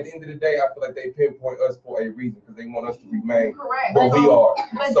 At the end of the day, I feel like they pinpoint us for a reason because they want us to remain where we are.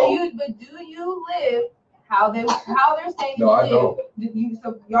 But do you live how they're saying no, I don't.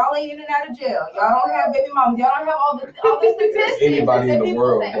 So y'all ain't in and out of jail. Y'all don't have baby moms. Y'all don't have all the statistics. Anybody in the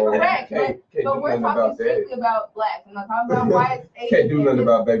world, bro. Correct. But we're talking strictly about blacks. I'm not talking about whites. Can't do nothing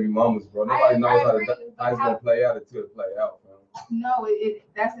about baby mamas, bro. Nobody knows how it's gonna play out until it play out. No,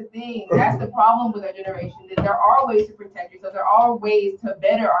 that's the thing. That's the problem with our generation. That there are ways to protect yourself. There are ways to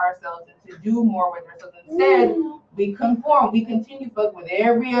better ourselves and to do more with ourselves. Instead, we conform. We continue fuck with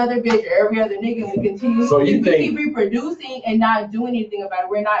every other bitch or every other nigga. And we continue keep reproducing and not doing anything about it.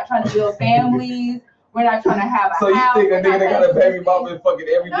 We're not trying to build families. We're not trying to have a house. So you think a nigga that got a baby mama and fucking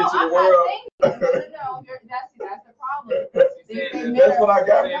every bitch in the world? No, that's the problem. That's what I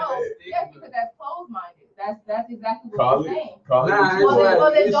got. Yes, because that's closed-minded. That's exactly what Call you're saying.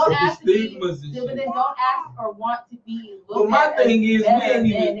 Well, then don't ask to be. But then don't ask or want to be looked but my thing is, we ain't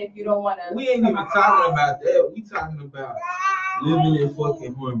even. If you don't want to. We ain't even talking about that. We talking about living in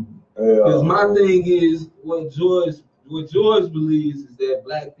fucking harmony. Because my thing is, what George believes is that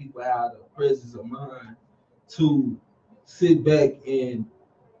black people have the presence of mind to sit back and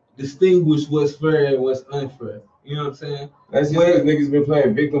distinguish what's fair and what's unfair. You know what I'm saying? That's just because niggas been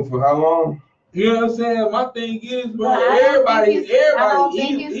playing victim for how long? You know what I'm saying? My thing is, bro, everybody equal on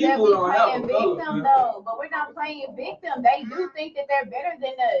playing victim though, but we're not playing victim. They do think that they're better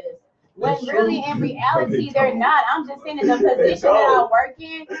than us. When really in reality they're not. I'm just saying in the position that I work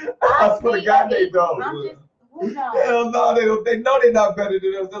in. I swear to God they don't. Hell no, they don't. They know they're not better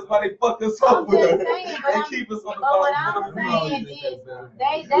than us. That's why they fuck us up with us. They keep us on the bottom. What I'm saying is,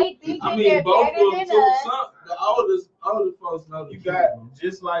 they think that they're better than us. The older folks know. You got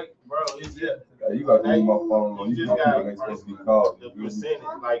just like, bro. It's just you got to leave my phone. You just got supposed to be called. The percentage,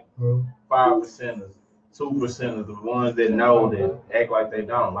 like 5%, 2% of the ones that know that act like they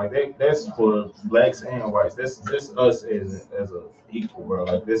don't. Like that's for blacks and whites. That's us as a equal, bro.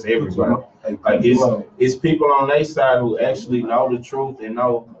 Like that's everybody. Like it's people on their side who actually know the truth and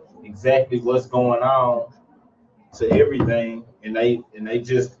know exactly what's going on to everything, and they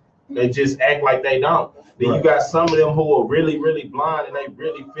just act like they don't. Then you got some of them who are really, really blind and they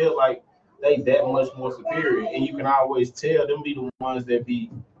really feel like they that much more superior. And you can always tell them be the ones that be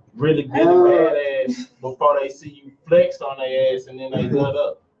really, really bad ass before they see you flex on their ass and then they nut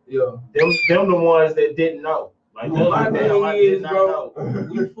up. Yeah. Them the ones that didn't know. Like my thing is, bro,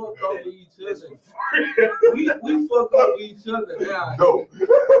 we fuck over each other. we fuck over each other now. No.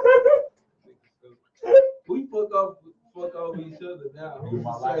 We fuck over each other now.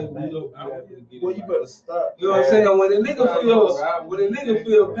 Well, you better stop. You know what I'm saying? When a nigga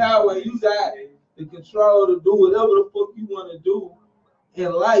feel power, and you got the control to do whatever the fuck you want to do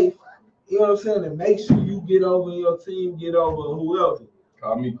in life. You know what I'm saying? And make sure you get over, your team get over, whoever.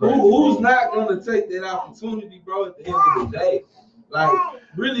 Call me crazy. Who's not gonna take that opportunity, bro? At the end of the day, like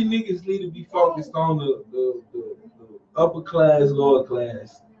really, niggas need to be focused on the upper class, lower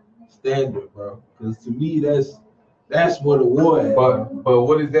class standard, bro. Because to me, that's what a war is. But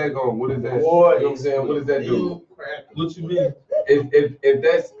what is that going? What is that? War, you know what I'm saying? What does that do? What you mean? If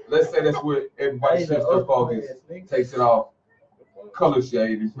that's, let's say that's where everybody shifts their focus, takes it off color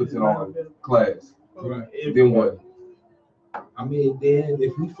shade and puts it on class. Right. Then what? I mean, then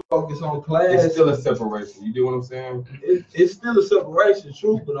if we focus on class, It's still a separation. You do what I'm saying? it's still a separation,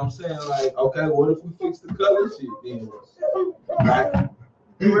 true. But I'm saying like, okay, what if we fix the color shit then? Right.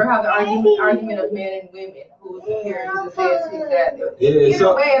 We're having argument of men and women who's here who says who's that. Yeah,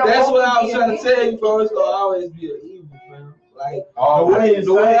 so way, that's what I was trying to tell you, bro. It's gonna always be an evil, fam. Like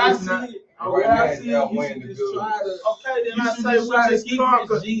the way I see it, you should just try to. Okay, then You I should say just try we to just keep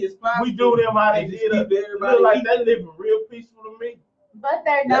conquer. it as G as possible. We do them how they And just did it. keep everybody Look like equal. they living real peaceful to me. But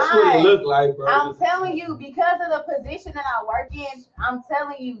they're That's not. what it look like, bro. I'm telling you, because of the position that I work in, I'm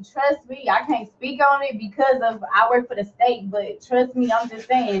telling you, trust me, I can't speak on it because of I work for the state, but trust me, I'm just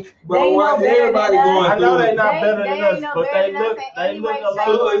saying. Bro, they why know better everybody than going us. I know through they it? not better They than ain't us, no but better they than us look in they any look way, a shape, lot.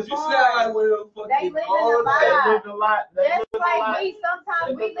 or Look, you sound like one of them They fucking live in old a lie. They look a lot. They Just look a like lot. we,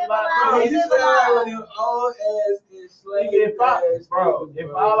 sometimes They we look a live a lot. lie. Bro, We you live a sound like one of lie. them old ass enslaved Nigga, if ass bro, niggas, if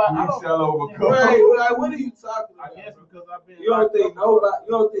bro. all I You don't, sell over Right, like what are you talking I about? guess because I've been. You don't think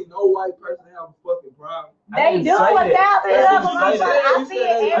no white person have a fucking problem? They do a thousand of them. That's what I you see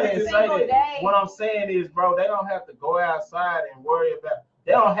said. it I every didn't say single that. day. What I'm saying is, bro, they don't have to go outside and worry about.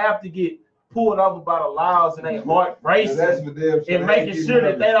 They don't have to get pulled over by the laws and they heart racing That's what they're and making sure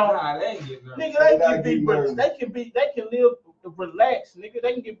that they don't. Nah, they ain't getting nervous. Nigga, They they not can be. getting nervous. They can live relaxed. Nigga,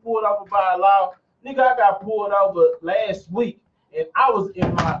 they can get pulled over by a law. Nigga, I got pulled over last week and I was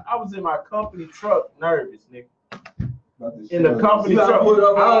in my company truck nervous, nigga. In the company You got truck. pulled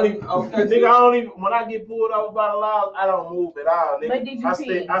over I on- don't even, okay. nigga, I don't even, when I get pulled over by the laws, I don't move at all, nigga. But did you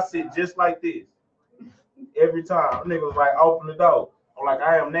pee? I sit just like this. Every time. Nigga was like, open the door. I'm like,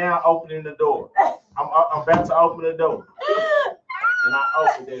 I am now opening the door. I'm about to open the door. And I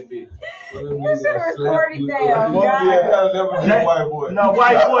opened that bitch. You should have recorded that. Well, yeah, that'll never be a white boy. No,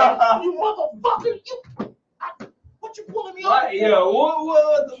 white boy. You motherfucker. What you pulling me Right, over? yeah,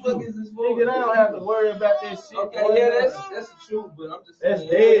 what the fuck is this for? Nigga, they don't have to worry about that shit. Okay, boy. yeah, that's the truth, but I'm just That's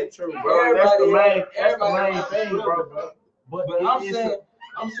saying. dead true, bro. That's the main everybody thing, bro. But I'm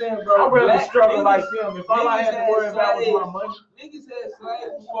saying, bro. I'd rather black struggle niggas- like them. If all I had to worry about was slaves- my money. Niggas had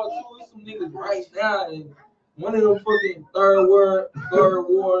slaves before too. There's some niggas right now, and one of them fucking third world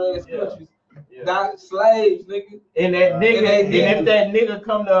ass countries got slaves, nigga. And that nigga, and if that nigga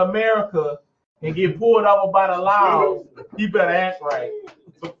come to America and get pulled over by the laws, he better act right.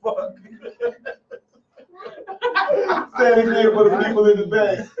 The fuck? Say it again for the people in the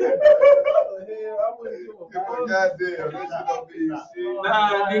back. Goddamn, Goddamn, this is gonna be shit.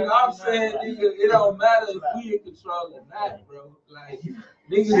 Nah, nigga, I'm saying, nigga, it don't matter if we in control or not, bro. Like,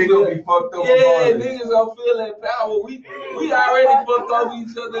 niggas Shit gonna be fucked up. yeah, regardless. niggas gonna feel that power. We already fucked over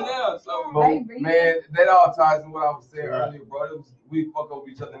each other now, so. But, man, that all ties in what I was saying earlier, bro. We fuck over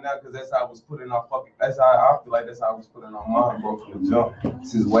each other now because that's how it was put in our fucking. That's how I feel like that's how it was put in our mind, bro, from the jump.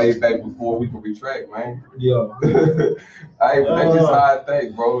 This is way back before we could retract, man. Yeah. That's just how I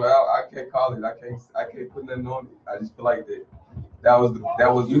think, bro. I can't call it. I can't put nothing on it. I just feel like that.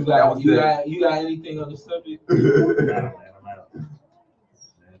 You got anything on the subject?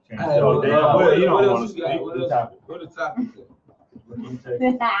 What else you got? What the topic?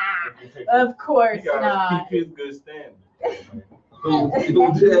 Of course He gotta not. keep his good standing.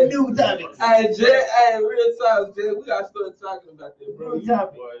 New topics. Hey, Jay, real talk, Jay. We gotta start talking about that, bro.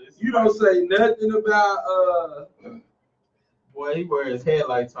 You don't say nothing about Boy, he wear his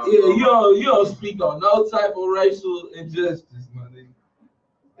headlights on. yeah, you don't speak on no type of racial injustice, my nigga.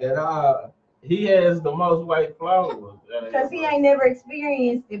 At all. He has the most white flowers. Because he ain't never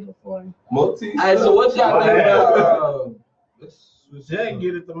experienced it before. Hey, so what y'all think about Jack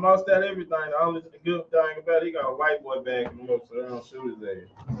get it the most out of everything. The only good thing about it, he got a white boy backing him up so they don't shoot his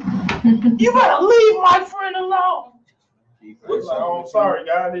ass. You better leave my friend alone. I'm sorry,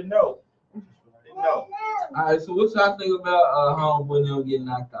 guy. I didn't know. All right, so what y'all think about Homeboy Neil getting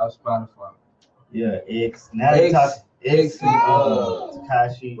knocked out Spotify? Yeah, X. Now they talk X and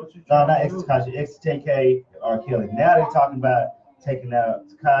Tekashi. No, not X Tekashi. X TK R Kelly. Now they're talking about taking out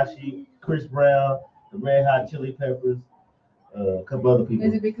Tekashi, Chris Brown, the Red Hot Chili Peppers, a couple other people.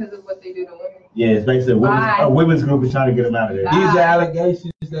 Is it because of what they do to women? Yeah, it's basically a women's group is trying to get them out of there. These are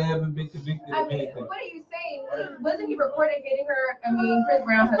allegations that haven't been convicted I of mean, anything. what are you saying? Wasn't he reported hitting her? I mean, Chris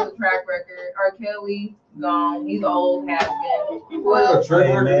Brown has a track record. R. Kelly, gone. He's old, has been. Well,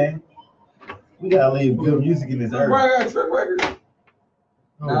 Hey, man, we gotta leave good music in this earth. Right, track record.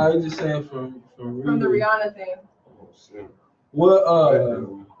 No, I'm just saying from the Rihanna thing. Oh, shit. What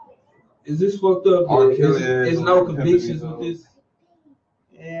is this fucked up? R. Kelly Is is no on convictions the with this?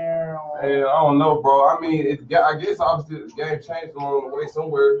 Yeah, I don't know, bro. I mean, I guess obviously the game changed along the way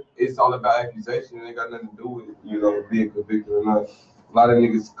somewhere. It's all about accusation. It ain't got nothing to do with, being convicted or not. A lot of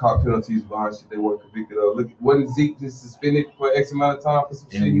niggas caught penalties behind shit they weren't convicted of. Look, wasn't Zeke just suspended for X amount of time for some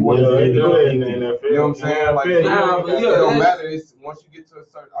shit he wasn't convicted of? You know what I'm saying? Like, it don't matter. It's once you get to a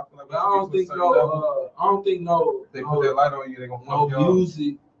certain, I feel like I don't think they put that light on you, they gonna fuck you up.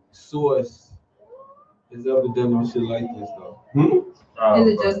 music source is ever done no shit like this though. Is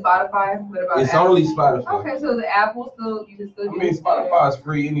it just Spotify? What about It's Apple? only Spotify. Okay, so the Apple still you can still. I mean, Spotify is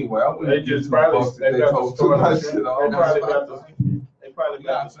free anyway. I wouldn't They just probably they told too much shit on. They probably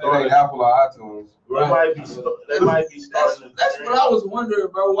got It ain't Apple or iTunes. They might be starting. That's what I was wondering,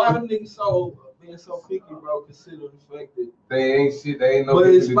 bro. Why them niggas being so picky, bro? Consider the fact that they ain't shit. They ain't no. But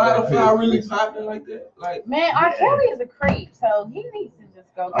is Spotify really popping like that? Like, man, R. Kelly is a creep, so he needs to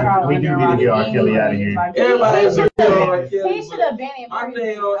just go crawl We do need to get R. Kelly out of here. Like, everybody should be on R. he Kelly. should have been in My prison.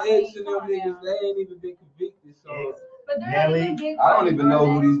 thing on I mean, X and come them on niggas, now. they ain't even been convicted, so. But they're Nelly? even big I don't even know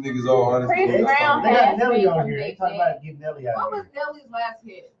who these niggas are. Honestly, Chris Brown They got has Nelly been on here. They convicted. talking about getting Nelly out What of was here. Nelly's last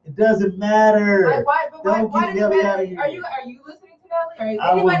hit? It doesn't matter. Like, why Don't did get it Nelly matter? out of here. Are you listening to Nelly? Or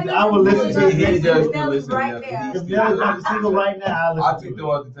I would listen to Nelly. He does still Nelly's listen to right Nelly. there. If Nelly dropped a single right now, I took them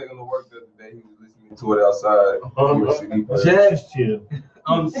out to take him to work the other day. He was listening to it outside. Just chill.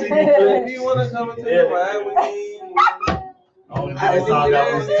 On the CD player, do you want to come and tell me why we Only I song I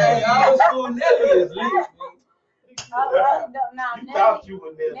was old school Nelly is lit. You thought you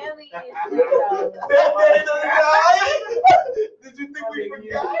were Nelly. Nelly is Did you think we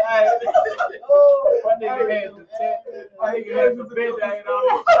forgot? My nigga had the tat. My nigga had the band-aid on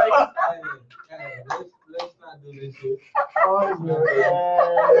his face. Let's not do this shit.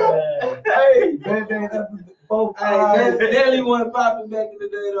 Hey, band-aid up both eyes. Nelly wasn't popping back in the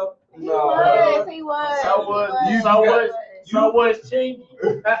day though. He was. So was Chingy.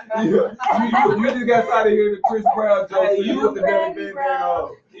 You just got tired of hearing the Chris Brown joke. Hey, So you put the Nelly band-aid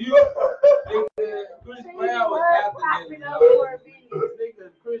on. Chris Brown was after Nigga,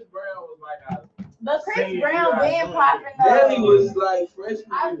 Chris Brown was like a But Chris Singing, Brown yeah, been popping Nelly up. was like freshman.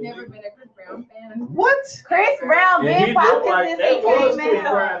 I've never been a Chris Brown fan. What? Chris Brown And he been looked popping like since that he was came Chris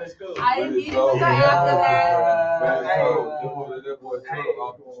out. Brown in school. I didn't meet him until after that. That boy took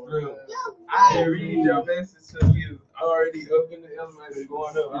off the strip. I didn't read your message so you already up in the elevator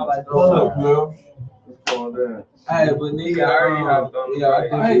going up. I was like, What's oh, up, Lil? What's going down? hey, but nigga, I already hopped on. Yeah,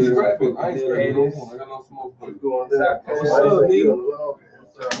 I ain't scrapping. I ain't scrapping no more. I got no smoke for you. What's up, nigga?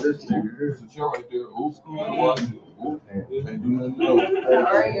 This nigga here. So you're right there. Old school. Can't do nothing else. How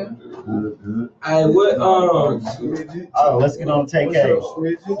are you? Hey, what, Oh, let's get on Take K.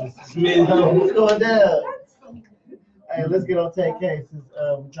 Smith? What's going down? Hey, let's get on Take K since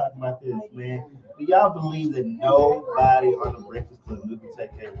we're talking about this, man. Do y'all believe that nobody on the Breakfast Club knew who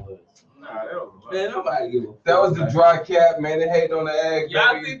Take K was? Nah, that was Man, nobody give a fuck. That was the dry cap, man. They hated on the egg.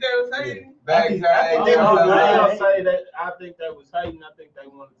 Y'all baby. think they was hating? Bag I tag. think they was I lying. ain't gonna say that. I think they was hating. I think they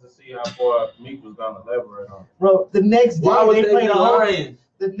wanted to see how far Meek was gonna elaborate on. Bro, the next day Why would they they played be a whole. lying?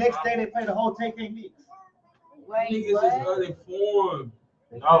 The next day they played a whole Take K mix. Wait, Niggas is what? uninformed.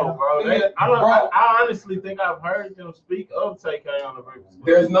 No, bro. I honestly think I've heard them speak of TK on the Breakfast Club.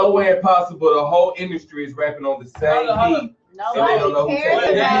 There's no way possible the whole industry is rapping on the same beat. And they don't know who Nobody cares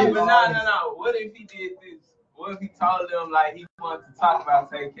Take K about is. No. What if he did this? What if he told them like he wanted to talk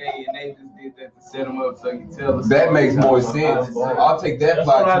about TK and they just did that to set him up so he could tell the That story? makes more sense. I'll take that That's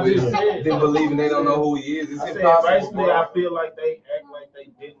what plot I just twist said. than believing they don't know who he is. It's I said, impossible. basically, Bro. I feel like they act like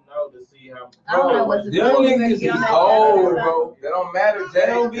they didn't know to see how. I don't know what to do. Them niggas is old, bro. That don't matter, They Jay.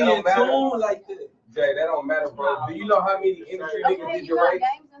 don't be That in don't matter. tune like that. Jay, that don't matter, bro. Do you know how many industry niggas Okay, did you the got race?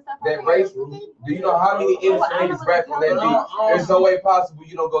 games and stuff That on race? there. Do you know how many industry niggas rap on that beat? There's no way possible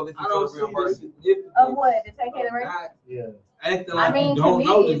you don't go listen I to don't the see real the person. significance. Of what? To take care of the race? Not Yeah. acting I like mean, you to don't me,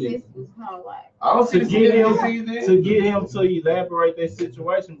 know the it's nigga. kind of like. I don't see To the get him significance to get him to elaborate their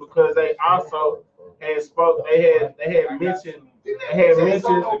situation because they also had spoke. They had mentioned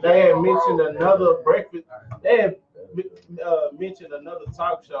another breakfast. They had mentioned another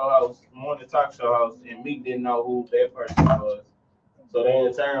talk show host, morning talk show host, and Meek didn't know who that person was. So they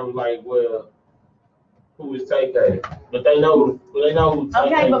in turn was like, well, who is TK? But they know who TK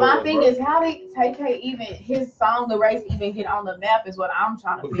Okay, but my was, thing bro. is, how did TK even his song "The Race" even get on the map? Is what I'm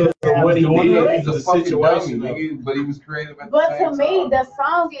trying to Because figure of out. what he did, He's a the fucking dummy, situation. nigga, but he was creative at the But same to me, time. the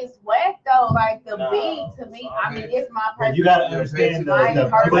song is whack though. Like the Nah. beat, to me, I mean, it's my But personal. you gotta understand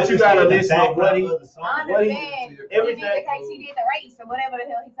But you gotta listen to what he- I what he- understand. every He day- did the race or whatever the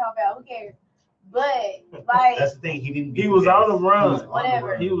hell he talking about. Who cares? But like, that's the thing. He didn't. He was on the run.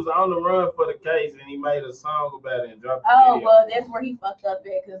 Whatever. He was on the run for the case, and he made a song about it and dropped the oh video. well, that's where he fucked up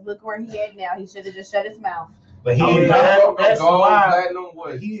at. Cause look where he at now. He should have just shut his mouth. But he I mean, didn't that's why.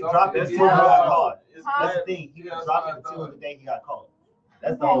 he dropped it until he got caught. That's the thing. He didn't drop it until the day he got caught.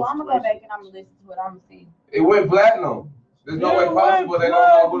 That's the Okay, whole well, I'm gonna go back and I'm gonna listen to it. I'm gonna see. It went platinum. There's no way possible they don't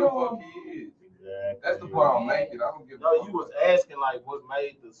know who the fuck he is. Exactly. That's the part I'm making. I don't give a No, fuck. you was asking like what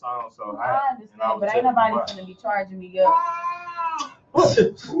made the song so I hot. understand, but ain't nobody gonna be charging me up.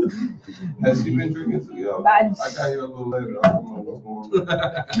 Has she been drinking to y'all? Bye. I got here a little later. I don't know what's going on.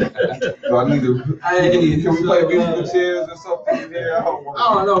 So I need to. Hey, Can we play musical chairs or something in here? I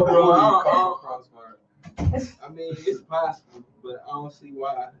don't know, bro. I I mean, it's possible, but I don't see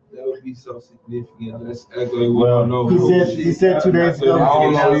why that would be so significant. Let's act like we Well, don't know. he said 2 days ago.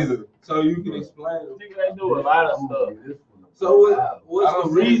 don't know either. So you can explain it. Nigga, they do a lot of stuff. So what's the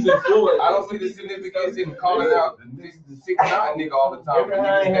reason for it? I don't see the significance in calling out the 6ix9ine nigga all the time.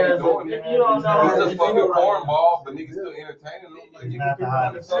 Everything has Doing a- it. you don't know. He's a fucking cornball, but niggas still entertaining them. Like, He's you not the can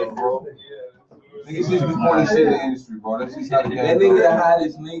hottest. say, bro. Niggas just be pointing shit in the industry, bro. That's just how the game That nigga the goes.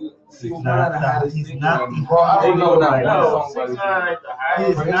 hottest nigga. He's not the hottest. He's not the Bro, I don't know now. right No, now. 6ix9ine ain't the He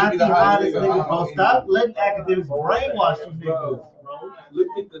is highest. not the hottest nigga, bro. Stop letting academics brainwash you niggas. Look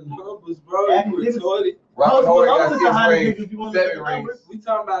at the numbers, bro. You Academics- retarded. Robin Post Hood Malone got is the 6 hottest rings, nigga if you want to look 7 at the rings. numbers. We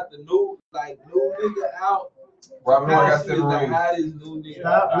talking about the new nigga out. Robin Hood got Tekashi is 7 the rings. hottest new nigga.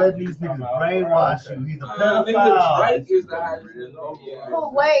 Stop letting these niggas brainwash you. He's a Nigga pedophile. Drake is the hottest nigga. Who,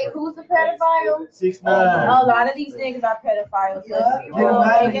 wait, who's the pedophile? 6ix9ine. A lot of these niggas are pedophiles. Let's be Get 'em real.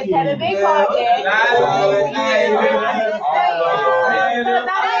 outta They just had a here. big podcast.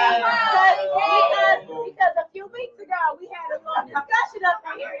 Because a few weeks ago we had a little discussion up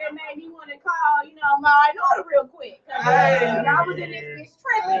in here that made me want to call, Law and Order real quick. Y'all was in this bitch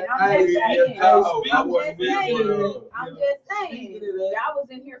tripping. I'm just saying. Y'all was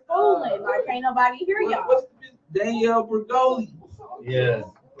in here fooling. Like ain't nobody hear y'all. What's the Danielle Bergoli? Yeah.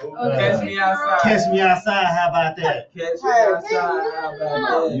 Catch me outside. Catch me outside. How about that? Catch me outside. How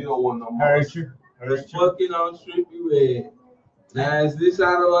about that? You don't want no more. Heard you. We're fucking on Trippy Red. Now is this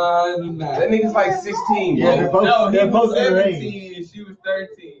out of line or not? That nigga's like 16, Yeah, they're bro. both, they're both underage. 17 and she was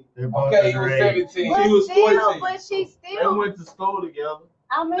 13. They're both Okay, he was underage. 17. But She was still, 14. but she They still. went to school together.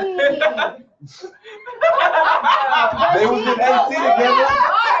 I mean, They was in AC together.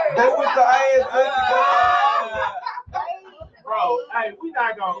 They went to ISS together. Bro, hey, we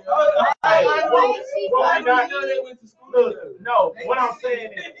not gonna. Hey, What we not They went to school Look, together. no, what I'm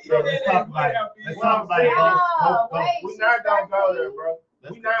saying is, So let's talk about it. Let's talk about it. No, Go. wait, we not gonna go there, bro.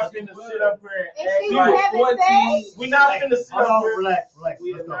 We not finna sit up here and Is she act like having sex? we not finna sit Hold up on, here. relax.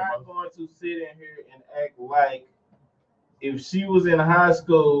 We Let's are go, not bro. going to sit in here and act like if she was in high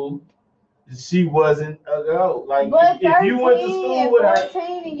school, she wasn't a girl. Like but if you went to 13 school and with her,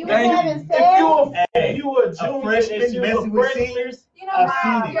 14 and you man, having sex? if you were a junior A freshman and she was messing a with freshman, seniors? You know, I've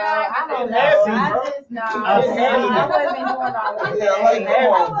seen it. girl, I don't It know. happened, I bro. just know. I've seen I it. wasn't doing all that. Yeah, like,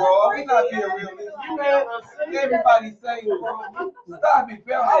 come on, bro. We not being realistic. you had a senior. Everybody saying, bro, stop it,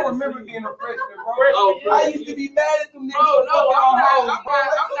 fam. I remember being a freshman, bro. Oh, I used to be mad at them niggas. Oh, no, for I'm fucking not- hoes, I'm bro.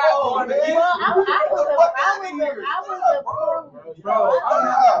 not Come on, going man. Well, I was Bro,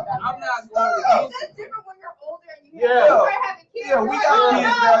 I'm not going against That's different when you're older and you Yeah. start having kids. Yeah, we got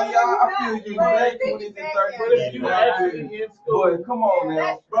kids now, y'all. I feel you, man. 20s and But if you 30s. actually in school, Boy, come on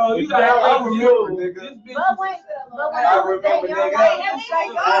now. Bro, you you got got I like remember, you. nigga. this bitch. But when I I was remember, that young, nigga. I was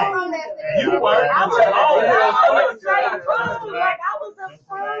straight on that. You were. I was Oh, straight on, like I was a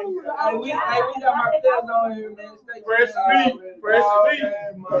fool. Hey, we got my cousin on here, man. Stay Fresh tuned. meat, fresh meat.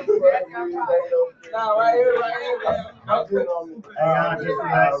 Nah, right here, man. Hey, y'all just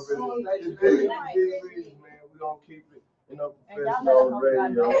relax. We gonna keep it, And y'all professional better hope y'all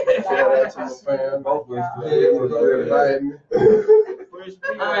radio. know. Shout out to my fam. Both of us for inviting me.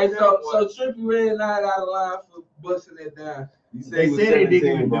 All right, so Trippy Red not out of line for busting it down. They said they didn't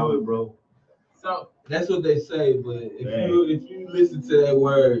even do it, bro. So that's what they say, but if you listen to their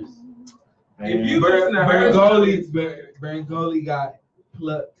words, If you listen to her, Bergoli got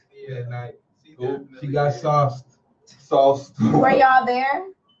plucked that night. She got sauced. Sauce. Were y'all there?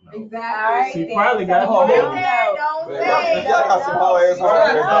 Exactly. All right, She then. probably got So you home. don't Man, say. y'all got some whole ass hoes. Don't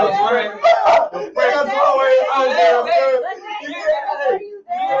They got some whole ass hoes down there.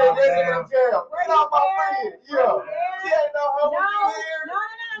 Get off my friend. Yeah. She ain't no hoe here.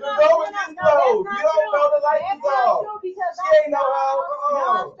 The door is just closed. You don't know the lights is off. She ain't no hoe.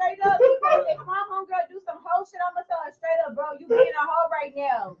 No, straight up, because if my homegirl do some hoe shit, I'm gonna tell her straight up, bro, you being a hoe right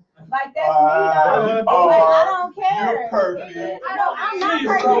now. Like, that's me, though. Like, I don't care. You're perfect. I'm not She's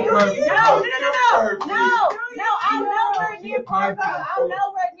perfect. so perfect. No,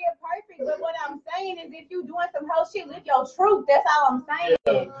 saying is if you doing some whole shit, live your truth. That's all I'm saying.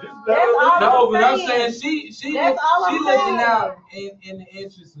 Yeah. That's all No, I'm but I'm saying. saying she That's all I'm looking saying. out in the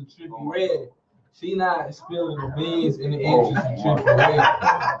interest of Trippie Red. She not spilling the beans in the interest of Trippie Red.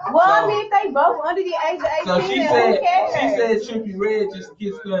 Well, I mean, if they both under the age of 18, So she then who cares? said Trippie Red just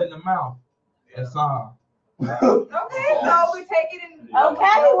kissed her in the mouth. That's all. Okay, so we take it in.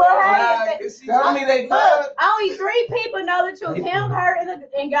 Okay, well, hey, Tell me they look, only 3 people know the truth: him, her,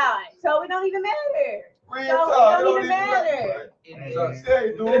 and God. So it don't even matter. Real So talk, it don't even matter.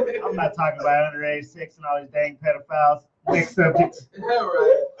 I'm not talking about underage sex and all these dang pedophiles. Next subject.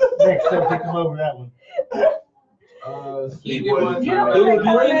 Right. Next subject. Come over that one. He You was You know he what was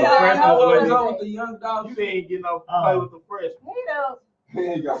they bringing call the it? freshman boys with the young dogs. You ain't getting no play with the fresh. You know. He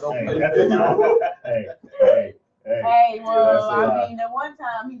ain't got no Hey, place. that's a lie. Hey. Hey, well, That's a I mean, the one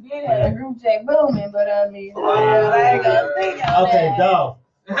time he did have a group chat booming, but I mean, I ain't gonna think on Okay, that. Dolph.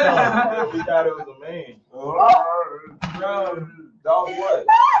 We thought it was a man. Dog what?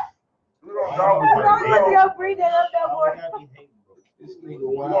 I'm gonna bring that up that more. This nigga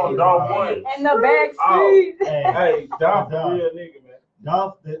want wild. dog what? In the back street. Hey, Dolph, a real nigga, man.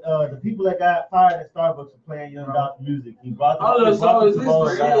 Dolph, the people that got fired at Starbucks are playing Young Dolph music. He brought them. Oh, he so brought is them this to for Bowl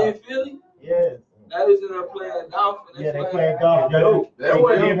real in Down. Philly? Yes. That is in there playing golf. Yeah, they playing golf. That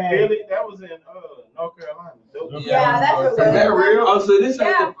wasn't in Philly. That was in North Carolina. Yeah, that's what Is that real? Oh, so this ain't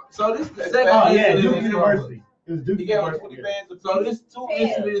Yeah. so this the second Oh yeah, incident Duke in University. It was Duke He gave him University. 20 bands. So this 2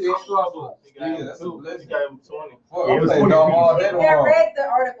 incidents in Starbucks. He got him that's a 2. blessing. He got him 20. Yeah, it I'm was playing 20 dog piece. all day Yeah, tomorrow. read the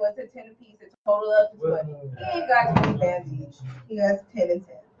article. It's a 10 apiece. It's total up to 20. He ain't got 20 bands each. He has 10 and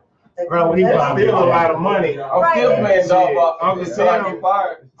 10. Bro, when he That's bought still a lot of money. I'm still playing dog off Uncle until I Sam. get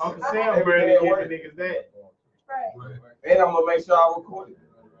fired. Uncle Sam barely giving niggas that. Right. And I'm gonna make sure I record it.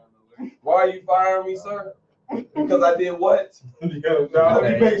 Why are you firing me, sir? Because I did what? Yo, Let dog,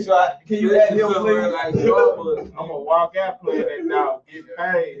 me make sure can you add him, please? Like Starbucks. I'm gonna walk out playing that dog, get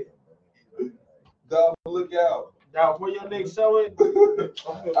paid. Dog, look out. Dog, where your next show at? I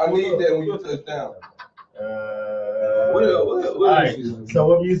need that when you touch down. What All right. So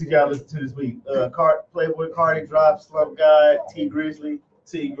what music y'all listen to this week? Playboy Cardi Drop, Slump God, T Grizzly.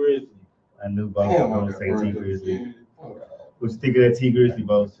 T Grizzly. I knew both was gonna say T Grizzly. What you think of that T Grizzly,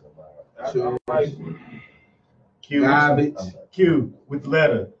 both? Q. Garbage. Q with the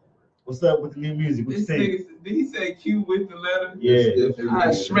letter. What's up with the new music? What you This think? nigga, did he say Q with the letter? Yeah.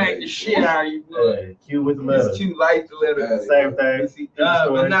 I smack the shit out of you, bro. Q with the letter. It's Q like the letter. Same thing.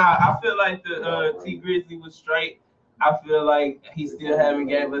 But nah, I feel like the T Grizzly was straight. I feel like he still haven't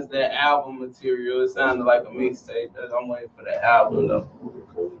gave us that album material. It sounded like a mixtape. I'm waiting for that album though.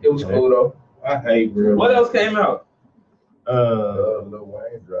 It was cool though. I hate real. What else came out? Lil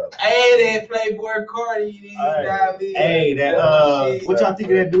Wayne dropped. Hey, that Playboy Cardi. Hey, that what y'all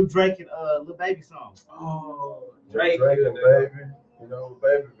think of that new Drake and Lil Baby song? Oh, Drake Drake. and Baby. You know,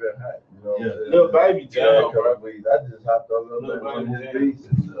 Baby been hot. You know, Yeah. Little baby yeah, jam, bro. I just hopped on Lil Baby on his beats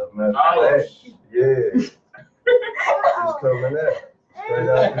and stuff, man. Oh, Yeah. It's coming out. Straight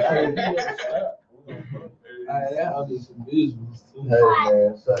out the I'll do some visuals too. Hey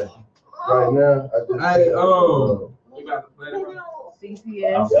man, say right now I just Hey, you about to play that? I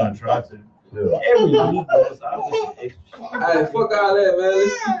CPS. was gonna try to. yeah. Every week, bro, so I was extra. Hey, fuck all that, man.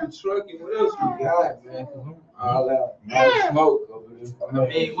 Let's keep it trucking. What else we got, man? 'Cause I'm all out. No smoke over here. I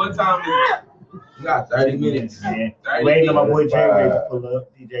mean, what time is it? We got 30 minutes. Man. 30 Waiting on my minutes. boy J Red to pull up.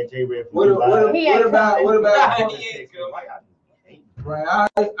 DJ J Red from What about He ain't right? I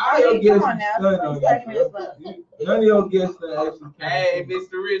Hey, don't guess come on now. It's 30 minutes left. none of your guests actually. Hey,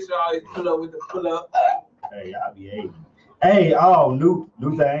 Mr. Rich always pull up with the pull up. Hey, I'll be hating. Hey, new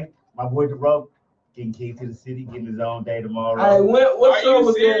thing. My boy DeRoe getting key to the city, getting his own day tomorrow. Hey, what Are show you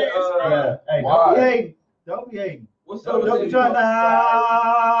was serious, that? Hey, Why? don't be hating. Don't be hating. What show Don't be was trying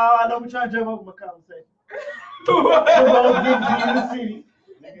that? to. Don't be trying to jump over my conversation. DeRoe getting key to the city.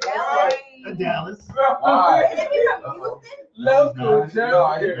 Dallas. Why? Local, Nigga,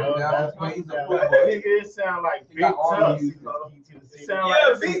 it sound like Big Tuck. It sound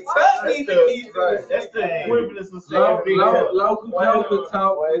like Big Tuck need to be that's the equivalent of saying Big Tuck. Local Joker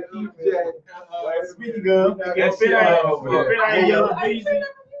talk with Keith Jack. Speaking of, If it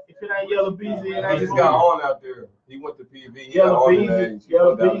ain't Yellow Beezy, it I ain't just got on out there. He went to PV. He got Yellow on Beezy, that.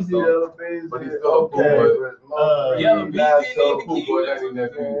 Yellow Beezy. But he's still a cool Okay. boy. Yellow He's not Beezy so need to cool keep boy it. that he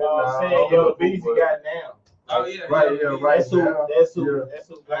never. I'm saying Yellow Beezy got now. Oh yeah, Right, yeah, right. That's who. now. That's who. Yeah. That's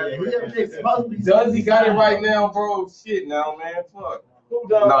who. Does he got it right now, bro? Shit, now, man. Fuck. Who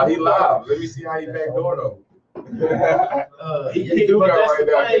done? Nah, he live. Let me see how he backdoor though. He do got but that's right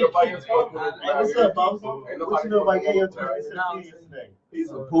the now. thing. Ain't nobody talking. Hey, what's up, boss? Ain't What nobody you know about talking. your 27 years today? He's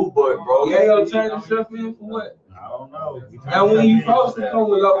a poop butt, bro. Yeah, yo, turn himself in for what? I don't know. Now, when you supposed to come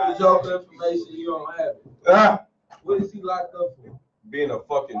with local joker information, you don't have it. Ah, What is he locked up for? being a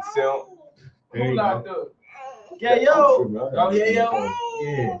fucking simp. Who locked up? Yeah, yo. Oh, yeah, yo.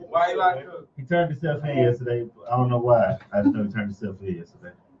 Yeah. Why he locked up? He turned himself in yesterday. I don't know why. I just know he turned himself in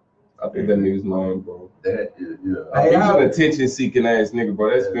yesterday. I think that nigga's lying, bro. That is, yeah. He's an attention-seeking ass nigga,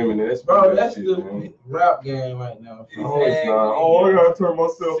 bro. That's feminine. That's Bro, that's shit, the man. rap game right now. Oh, it's not. Oh, I gotta turn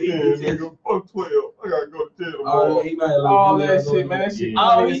myself in, nigga. Fuck 12. I gotta go to jail Oh, tomorrow. yeah, he might All that shit, man. That shit.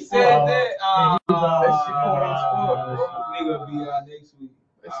 Oh, he said that. That shit corny as fuck. Nigga be out next week.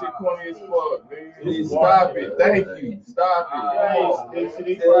 That shit corny as fuck, nigga. Stop it. Thank you. Stop it.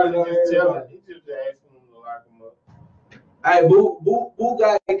 He probably just tell him. He just asking him to lock him up. Hey, Boo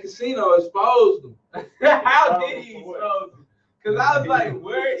got a casino exposed him. How did he expose him? Because I was like,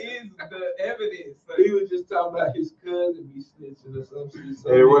 where is the evidence? So he was just talking about his cousin be snitching or some shit. So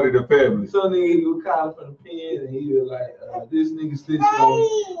Hey, what did the family? So nigga, he was calling from the pen and he was like, this nigga snitching on me.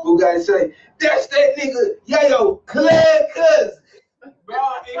 Boo got to say, that's that nigga, yo, Claire cousin. Bro,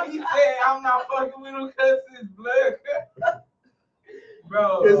 and he said, I'm not fucking with him because it's blood cousin.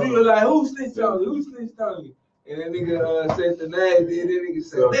 Bro, because he was like, who snitched on you? Who snitched on you? And that nigga said the name, then that nigga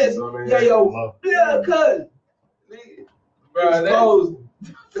said, this, yo, blood cousin. Nigga, bro, exposed.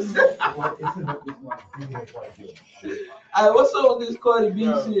 Hey, what's up with this Cardi B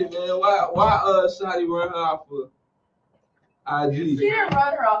shit, man? Why Shotty run her off for IG? She didn't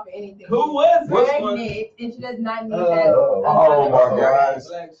run her off for anything. Who was pregnant, and she does not need that. Oh my gosh.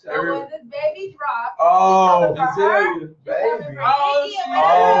 So when this baby dropped, Oh, baby.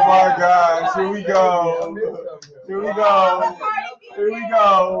 Oh my gosh. Here we go. Here we go. Here we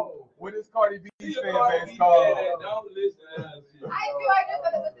go. What is Cardi B's fan base called? Don't listen to her. I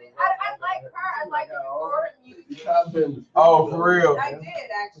like her. I like her for her music. Oh, for real? I did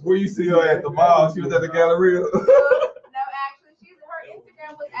actually. Where you see her at the mall? She was at the Galleria. No, actually, her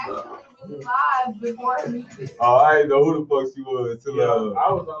Instagram was actually really live before her music. Oh, I didn't know who the fuck she was. I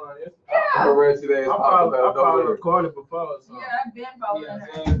was on her Instagram. Yeah. Her ratchet ass. I followed her Cardi before. So. Yeah, I've been following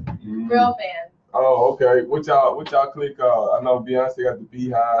her. Real fan. Oh, okay. What y'all click? I know Beyonce got the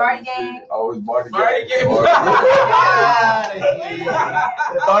Beehive. Party Gang. Oh, it's Party Gang. Party Gang.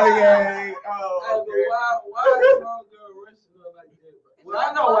 Party Gang. Oh, okay. Why is small girl rushing her like that? Well, I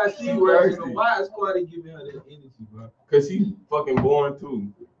know why she rushing her. Why is Cardi giving her that energy, bro? Cause she's fucking born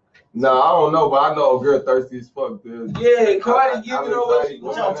too. Nah, I don't know, but I know a girl thirsty as fuck, dude. Yeah, Cardi giving her what she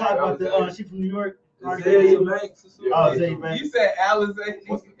What y'all talking about? The she from New York? Azalea Banks or something. Oh, Azalea Banks. You said Alizé.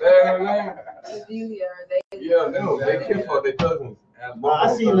 What's her name? Azealia, Yeah, they kiss for their cousins. I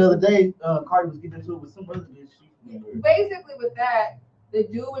seen the other day, Cardi was getting into it with some other bitch. Basically, with that, the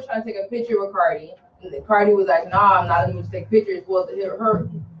dude was trying to take a picture with Cardi. And Cardi was like, nah, I'm not even to take pictures. Well,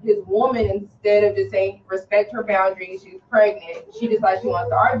 his woman, instead of just saying respect her boundaries, she's pregnant, she decides she wants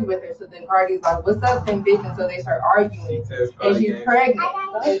to argue with her. So then Cardi's like, what's up, same bitch? And so they start arguing. And she's pregnant.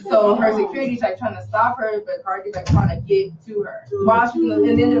 And so her security's like trying to stop her, but Cardi's like trying to get to her. While she's and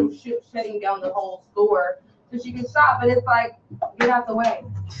ended up shutting down the whole store so she can stop. But it's like, get out the way.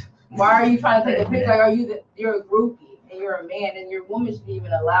 Why are you trying to take a picture? Like, you're a groupie and you're a man and your woman shouldn't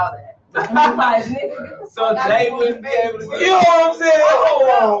even allow that. So Jay wouldn't be able to get. You know what I'm saying?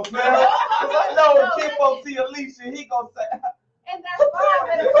 Hold on, man. I know when Kimbo see Alicia, he gonna say. And that's fine.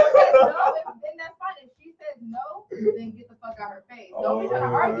 But if she says no, then that's fine. If she says no, then get the fuck out her face. Don't be trying to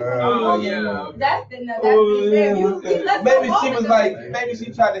argue with her. Oh yeah. That's Maybe she was like, maybe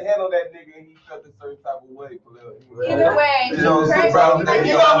she tried to handle that nigga and he felt a certain type of way. Either way, You know, it's the problem.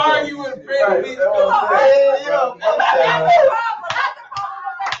 You don't argue with a pregnant bitch.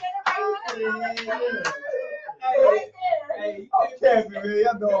 Hey, I'm capping, man.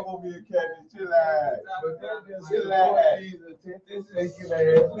 Y'all know I'm gonna be a capping. Chill out. Chill out. They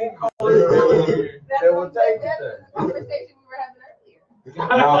will take that's it. the conversation we were having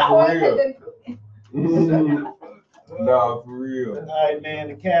earlier. Nah, for real. All right, man.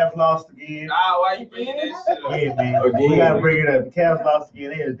 The Cavs lost again. Why you bringing this shit up? Yeah, man. Again. We gotta bring it up. The Cavs lost again.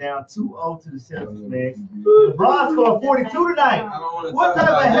 They are down 2-0 to the Celtics, man. LeBron scored 42 tonight. I don't want to What talk type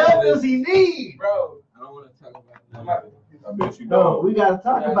of about help that. does he need? Bro, I don't want to talk about that. I bet you No, don't. we gotta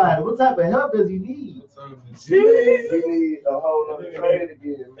talk about it. What type of help does he need? We need a whole other trade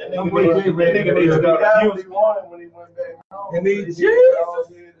again. That nigga needs to go to Houston. He wanted when he went back home. And he Jesus.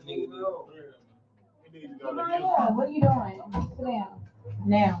 What are you doing? Sit down.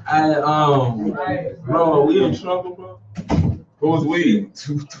 Now. Bro, we in trouble, bro. Who's we?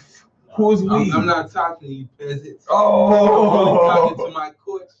 Who's we? I'm not talking to you peasants. Oh. I'm talking to my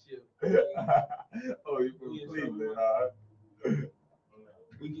courtship. Oh, you from Cleveland, huh?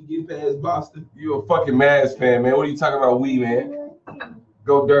 We can get past Boston. You a fucking Mavs fan, man. What are you talking about, we, man?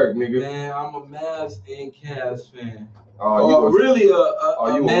 Go Dirk, nigga. Man, I'm a Mavs and Cavs fan. Oh, really a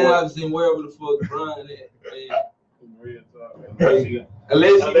Mavs and wherever the fuck Brian at. Real talk.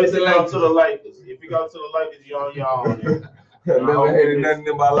 Unless you go to the Lakers. If you go to the Lakers, you're on your own. I never hated nothing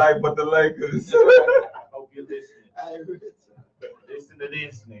in my life but the Lakers. Hope you're listening. Listen to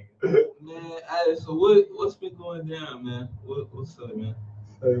this, nigga. Man, so what's been going down, man? What's up, man?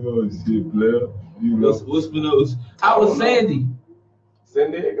 Same old shit, player. What's been up? How was Sandy? San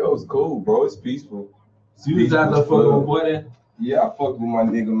Diego was cool, bro. It's peaceful. You was out there fucking with boy there? Yeah, I fucked with my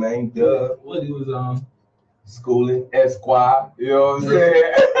nigga, man. Duh. What he was on? Schooling, Esquire. You know what I'm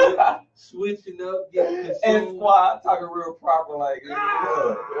saying? Switching up, getting Esquire, talking real proper, like, yeah.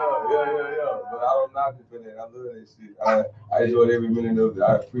 But I don't knock it for that. I love that shit. I enjoyed every minute of it.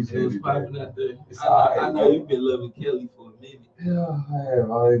 I appreciate it. Was popping out there. I know you've been loving Kelly for a minute. Yeah, I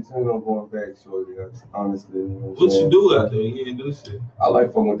have. I intend on going back shortly, honestly. You know what you do out there? You didn't do shit. I like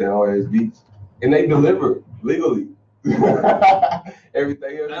fucking with that hard ass beach. And they deliver legally.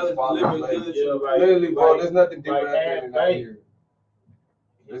 Everything else is fine. Literally, bro, there's nothing different out there than out here.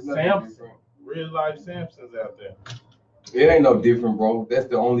 There's nothing different. Real life Samsons out there. It ain't no different, bro. That's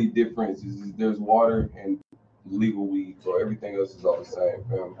the only difference is there's water and legal weed, so everything else is all the same,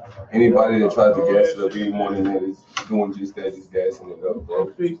 fam. Anybody that tries to gas it up any more than that is doing just that, just gassing it up,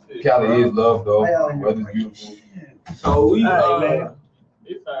 bro. Cali is love, though. Weather's beautiful. So we,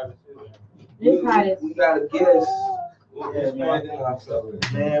 it's hot. We got a guest.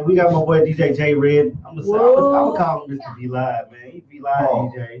 Man, we got my boy DJ J Red. I'm gonna call him Mr. B Live, man. He be live,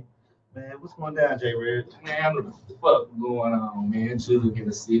 DJ. Man, what's going down, J Red? Man, what the fuck going on, man? Chilling in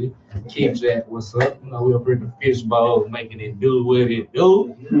the city. Keep Jack, what's up? You know, we up here in the fishbowl, making it do what it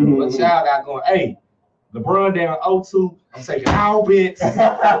do. But y'all got going, hey, LeBron down 0-2. I'm taking all bets. Hey, you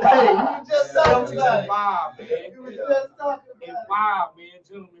just talking about it. Five, man. You were just talking In about five, man.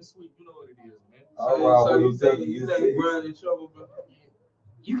 Gentlemen sweep, you know what it is, man. So you think LeBron in trouble, bro?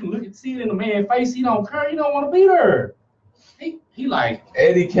 You can see it in the man's face. He don't care. He don't want to be there. He like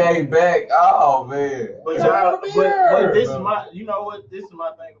Eddie came back. Oh man. But y'all, but this is my, you know what? This is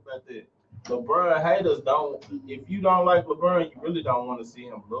my thing about that. LeBron haters don't. If you don't like LeBron, you really don't want to see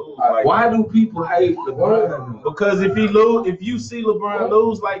him lose. Like, why do people hate LeBron? Because if he lose, if you see LeBron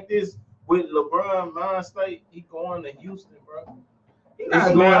lose like this with LeBron mind state, he going to Houston, bro.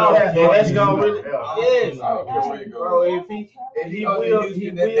 That's gonna really, yes, bro. If he will,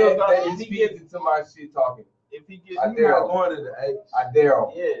 that speaks into my shit talking. If he gets, I dare going to the H. I dare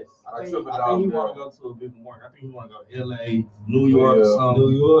him. Yes. I think he want to go to a big market. I think he want to go LA, New York, or something.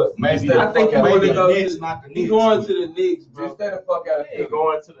 New York. Maybe I think he want to go to Knicks, not the Knicks. He going to the Knicks, bro. Just stay the fuck out of He here.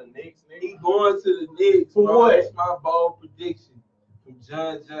 going to the Knicks, nigga. He going to the Knicks, For bro. what? That's my bold prediction from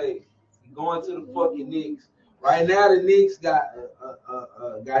John Jay. He going to the fucking Knicks. Right now, the Knicks got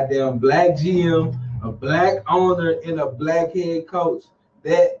a goddamn black GM, a black owner, and a black head coach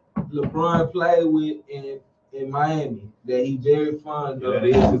that LeBron played with in Miami. That he very fond of. That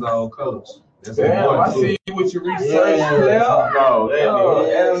is his old coach. That's Damn, I see you with your research.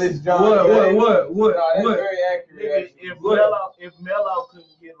 Analyst John. What? That's very accurate. If Melo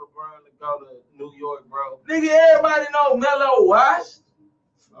couldn't get LeBron to go to New York, bro. Nigga, everybody know Melo washed.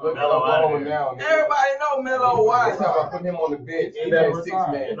 Melo on now. Everybody know Melo washed. That's how I put him on the bench. He That been 6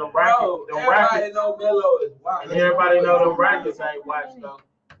 man. Everybody know Melo is washed. Everybody know the Rockets ain't watched though.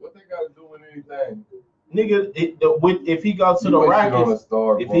 What they got to do with anything? Nigga, if he go to the Rockets,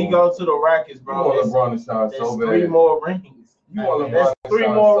 bro, you want LeBron to shine so bad. 3 more rings. You want LeBron to 3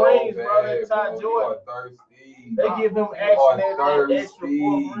 shine more so rings, bad, bro. That's Ty bro. Jordan. You are thirsty. They give him action at extra 4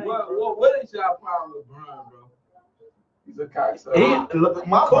 rings. What is y'all problem with LeBron, bro? He's a cocksucker.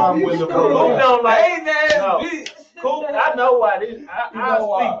 My problem with LeBron, don't like. Cool. I know why this. I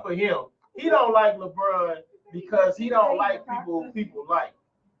speak for him. He don't like LeBron because he don't like people like.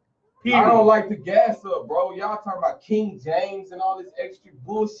 Period. I don't like the gas up, bro. Y'all talking about King James and all this extra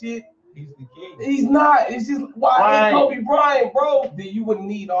bullshit. He's the king. He's not. It's just why Kobe Bryant, bro. Then you wouldn't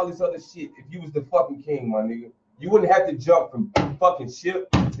need all this other shit if you was the fucking king, my nigga. You wouldn't have to jump from fucking ship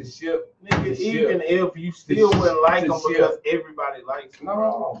to ship. Nigga, even if you still wouldn't like him because everybody likes him.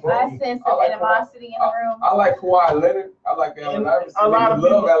 No, bro. I sense some animosity in the room. I like Kawhi Leonard. I like Allen Iverson. A lot of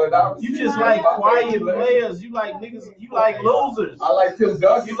love people, Allen Iverson. You just like quiet players. You like niggas. You like losers. I like Tim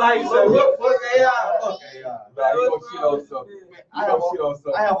Duncan. You like losers. Fuck AI. Nah, you gonna shit on something. I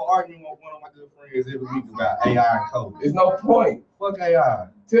have an argument with one of my good friends every week about AI and Kobe. There's no point. Fuck AI.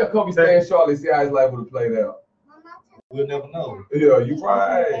 Tell Kobe stay in Charlotte, see how his life would have played out. we'll never know. Yeah, you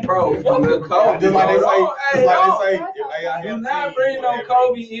right, Bro, fuck the Kobe. Just like they say, Hey, if AI do have not bring no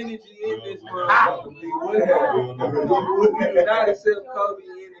Kobe energy in this motherfucker. We'll never know. We do not accept Kobe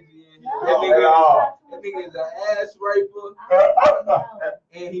energy in here. That nigga is an ass raper.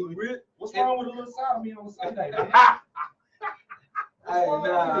 And he real. What's wrong with a little sodomy on Sunday, man? Hey,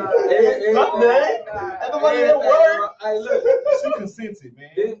 nah. Hey, look. She consented,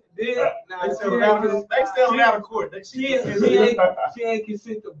 man. Then, nah, They settled out of court. she ain't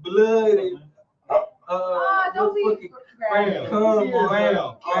consent to blood and don't be come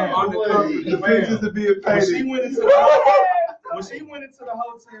on the company. Pictures to be a When she went into the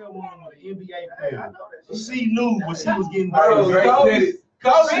hotel room with the NBA player, she knew what she was getting Bro, ready.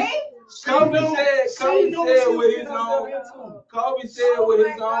 Kobe said with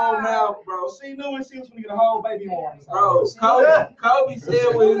his own mouth, bro. She knew when she was gonna get a whole baby on. Bro, Kobe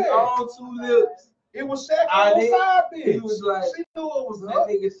said with his own 2 lips. It was Shaq on the side, bitch. He was like, she knew it was that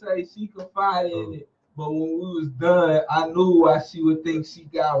nigga say she confided in it, but when we was done, I knew why she would think she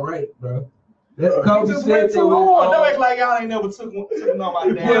got raped, bro. That's Kobe said that. Don't act like y'all ain't never took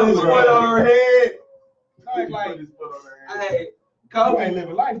nobody down. Put foot on her head. Don't act like hey, Kobe ain't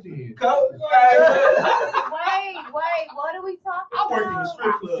living life then. Kobe. Wait, what are we talking I work in the about?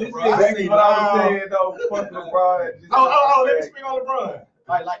 strip club, bro. That's what I was saying though. Fuck LeBron. Let me speak on LeBron.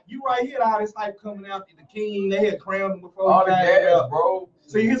 Like you right here, all this hype coming out. The King, they had crowned him before. All the gas, bro.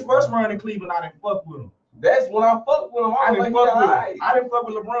 See, his first run in Cleveland, I didn't fuck with him. That's when I fucked with him. I didn't fuck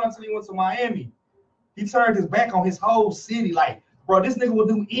with LeBron until he went to Miami. He turned his back on his whole city. Like, bro, this nigga will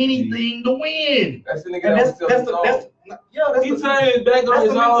do anything to win. That's the nigga And that's he turned his back on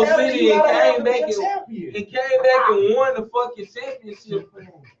his whole city and came back and won the fucking championship.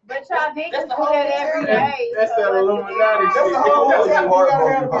 But y'all niggas do that every day. That's that Illuminati shit. That's the whole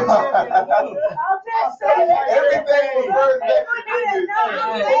Everything reverse back to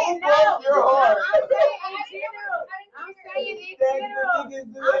your heart. I'm saying in general.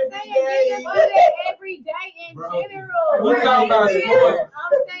 Every day in general. We talking about sports.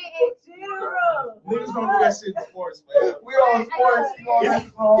 I'm saying in general. Niggas don't do that shit in sports, man. We on sports.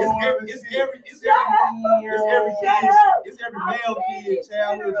 It's every male kid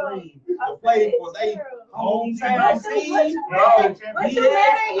childhood dream to play for their hometown team.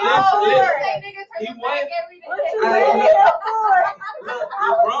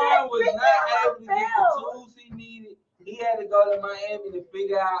 LeBron was not able to get the tools he needed. He had to go to Miami to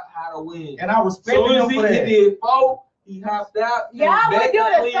figure out how to win. And I respect him for that. He did 4. He hopped out. Y'all would do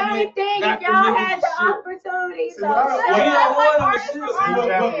the same thing if y'all had the opportunity. So we don't want him to shoot.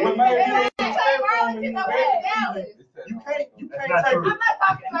 You can't take I'm not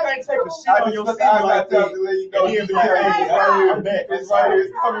talking about a shit on your city like that. I'm back. It's right here.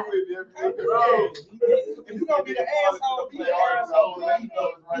 It's coming with you. If you gonna be the asshole, be the asshole.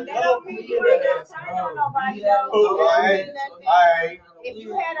 That don't mean you ain't gonna turn on nobody though. If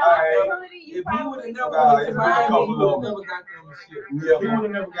you had an opportunity, you probably would have never went to Miami. He would have never got on the ship. He would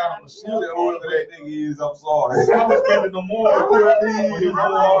have never got on the ship. Whoever that nigga is, I'm sorry. I was spending the more.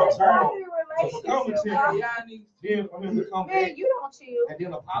 Then for him to come back you don't chill. and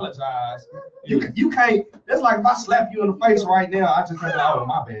then apologize. You can't. That's like if I slap you in the face right now, I just think, oh,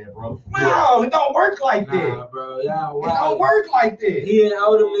 my bad, bro. No, it don't work like that. Nah, bro. Y'all, it don't work like that. He ain't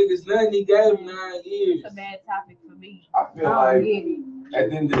owe them niggas nothing. He gave him 9 years. It's a bad topic for me. I feel like at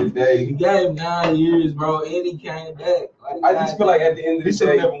the end of the day, he gave him 9 years, bro, and he came back. I just feel like at the end of the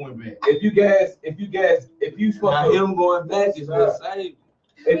day, never went back. If you supposed to him going back is the same.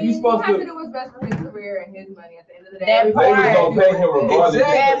 If you supposed to to do what's best for his career and his money at the end of the day. That they was gonna pay him regardless.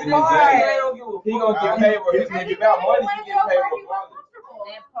 Exactly. He gonna get paid regardless. If he give out money, he get paid regardless.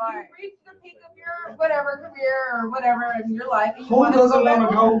 That part. You reach the peak of your whatever career or whatever in your life. And you Who doesn't want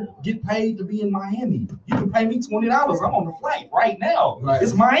to go get paid to be in Miami? You can pay me $20. I'm on the flight right now. Right.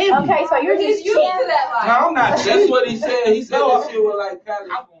 It's Miami. Okay, so you're just used to that life. No, I'm not cheap. That's what he said. He said that shit was like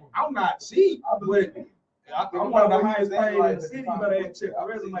California. I'm not cheap, but I'm one of the highest paid in the city. You better check my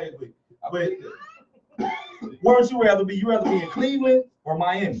resume with. But where would you rather be? You rather be in Cleveland or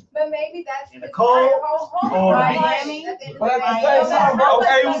Miami? But maybe that's in the cold or Miami. But at the same time, bro,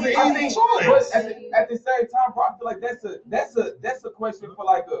 okay, it was an easy choice. But at the same time, bro, I feel like that's a question for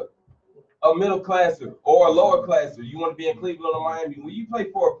like a middle classer or a lower classer. You want to be in Cleveland or Miami? When you play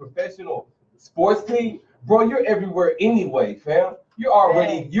for a professional sports team, bro, you're everywhere anyway, fam. You're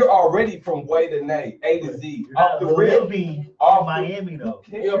already from way to nay, A to Z. Off the rib in Miami though.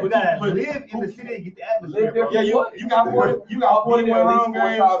 Yeah, but you gotta live in the city and get the atmosphere. Bro. Yeah, you got 41 road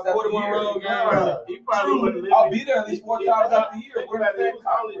games, 41 road games. I'll be there at least 4 times out the year. He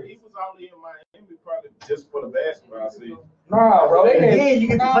was only in Miami Miami probably just for the basketball season. Nah, bro, they had. Yeah, you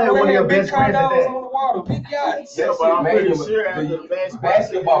get to play with one of your best friends at that. on the water, big yachts. Yeah, but I'm pretty sure after the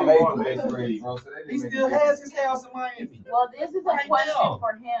basketball made season, the best friends, bro. So He still has his house in Miami. Well, this is a question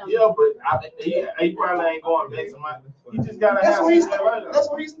for him. Yeah, but he probably ain't going back to Miami. He just gotta That's have where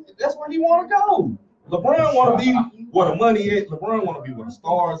he want to go. LeBron want to be where the money is. LeBron want to be where the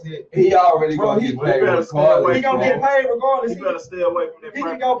stars at. He already Bro, gonna he get paid. better stay away. He gonna get paid regardless. You better stay away from that. He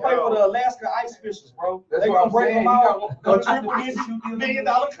can go play for the Alaska Ice Fishers, bro. That's They what gonna I'm break saying. him out a triple digit $1 million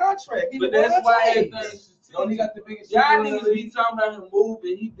contract. He But the that's one why change. everything. Don't he got the biggest? Y'all shooter in the niggas be league? talking about him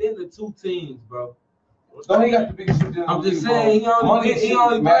moving. He been to 2 teams, bro. Don't he got the biggest shooter in the I'm league? just saying he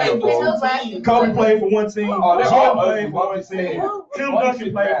only played for 2 teams. Kobe played for one team. Oh, that's Jordan all played for one team. Tim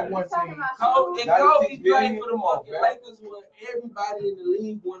Duncan played for one team. Kobe played for the fucking Lakers when everybody in the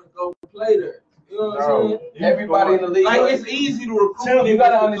league want to go play there. You know what I'm saying? Everybody in the league. Like it's easy to recruit. You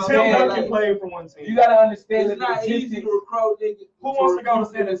gotta niggas to understand. go Tim to Duncan played for one team. You gotta understand It's the not easy logistics. to recruit niggas. Who wants to go to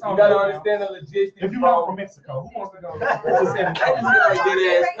San Antonio? You gotta understand the logistics. If you bro. want from Mexico, who wants to go to San They just Antonio? got a good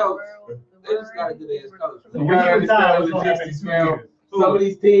ass coach. They just got a good ass coach. You gotta understand the logistics, man. Some of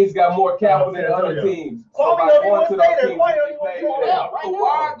these teams got more capital than other teams. So by going to those teams,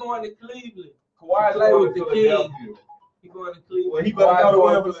 Kawhi going to Cleveland. Kawhi Play going with to the Philadelphia. King. He going to Well, Cleveland. he better go to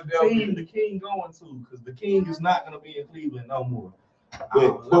whatever Philadelphia. team the King going to, because the King is not gonna be in Cleveland no more.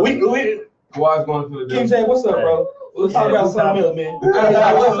 But we Kawhi's going to King Philadelphia. J, what's up, bro? Let's talk about something else, man.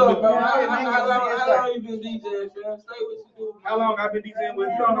 Hey, what's up, bro? How long you been DJing, fam? Say what you do. How long I've been DJing with?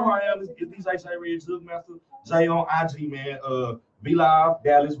 You don't know who I am. It's DJ J Red Jugmaster J on IG, man. Be Live,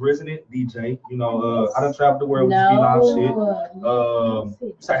 Dallas resident DJ. You know, I done traveled the world with Be Live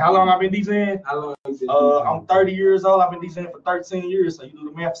shit. Say how long I've been DJing? How long you been I'm 30 years old. I've been DJing for 13 years. So you do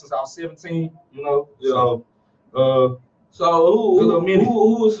the math since I was 17. You know, So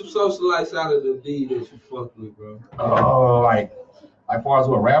who was some socialites out of the D that you fucked with, bro? like far as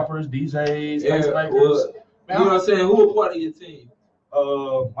what rappers, DJs, Yeah, tastemakers. you know what I'm saying? Who was part of your team?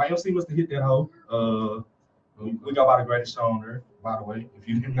 My MC must have hit that hoe. We got about the greatest show on earth, by the way, if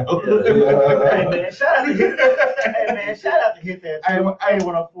you didn't know. Hey man, shout out to Hit That. Hey man, shout out to Hit That. Hey,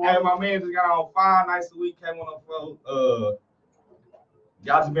 my man just got on 5 nights a week, came on 4.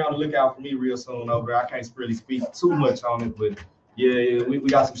 Y'all just be on the lookout for me real soon over there. I can't really speak too much on it, but yeah, we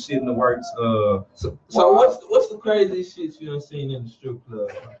got some shit in the works. So what's the craziest shit you done seen in the strip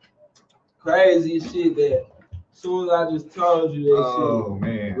club? Craziest shit that as soon as I just told you that shit.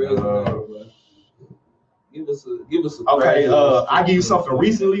 Man. Resonated, bro. Give us a Okay, crazy I give you something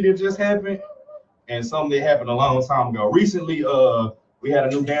recently that just happened, and something that happened a long time ago. Recently, we had a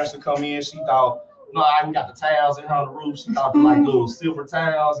new dancer come in. She thought, we got the towels in here on the roof. She thought the like little silver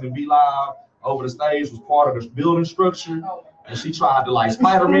towels and Be Live over the stage was part of the building structure. And she tried to like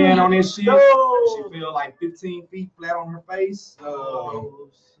Spider-Man on this shit. She fell like 15 feet flat on her face.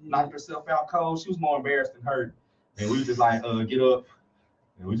 Knocked herself out cold. She was more embarrassed than hurt. And we was just like, get up.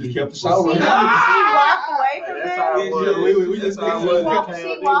 And we just kept the show running. She walked away from there. We just She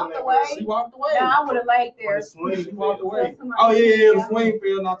walked away. She walked away. No, I would have liked there. She walked away. Oh yeah, the swing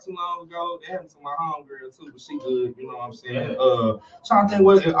fell not too long ago. That happened to my homegirl too, but she good. You know what I'm saying? Trying to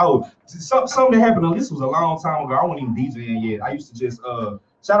think something that happened. This was a long time ago. I wasn't even DJing yet. I used to just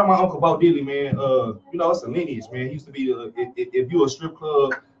shout out my uncle Bo Dilly, man. It's a lineage, man. He used to be if you a strip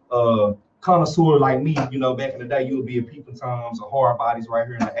club connoisseur like me, back in the day, you would be at Peeping Toms or Hard Bodies right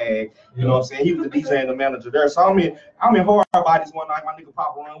here in the Ag. You know what I'm saying? He was the DJ and the manager there. So I'm in Hard Bodies one night. My nigga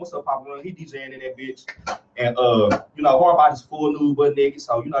Papa Run, what's up, Papa Run? He DJing in that bitch. And Hard Bodies full nude butt naked,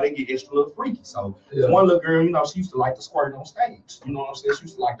 so they get extra little freaky. So one little girl, she used to like to squirt on stage. You know what I'm saying? She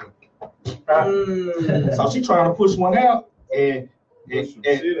used to like to. So she trying to push one out and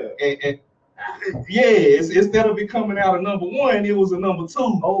instead of it coming out a number 1, it was a number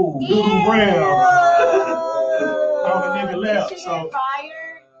 2. Oh, Doodoo Brown on the nigga left. So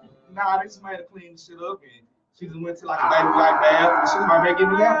nah, they just made her clean the shit up, and she just went to like a baby black bath, and she was right back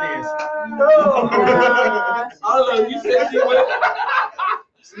getting the lap dance. Oh, you said she went.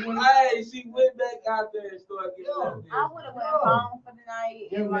 She went back out there and started getting lap dance. I would have went home for the night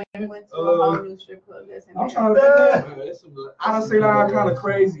and went to a whole new strip club. I'm trying to think. I done seen all kind of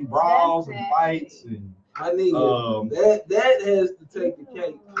crazy brawls and fights and. I need that has to take the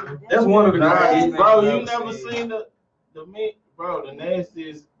cake. That's one of the guys, bro. You never seen the bro. The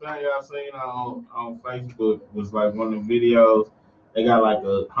nastiest thing I seen on Facebook was like one of the videos. They got like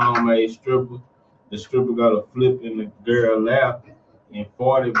a homemade stripper. The stripper got a flip in the girl lap and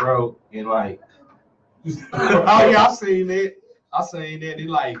 40, bro, and like. Oh yeah, I seen that. He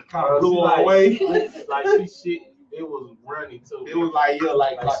like kind of blew her away. Like she shit. it was runny too. It was like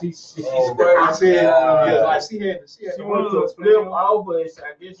like she squared. I said like she had she wanted to flip over. I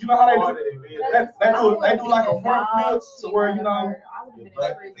guess you know how they do like a front flip to where you know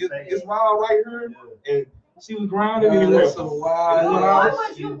it's wild right here and she was grounded and it went so wild. Why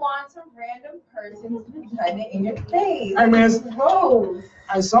would you want some random person's vagina in your face? Hey man, gross.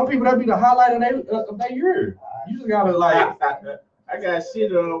 And some people that be the highlight of their year. You just gotta like. I got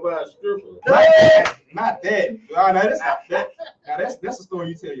shit on about a stripper. Not that. No, that's not that. Now that's a story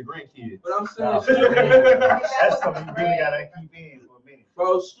you tell your grandkids. But I'm saying, that's something you really gotta keep in for a minute.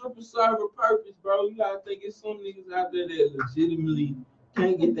 Bro, strippers serve a purpose, bro. You gotta think it's some niggas out there that legitimately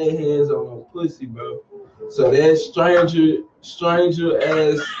can't get their hands on no pussy, bro. So that stranger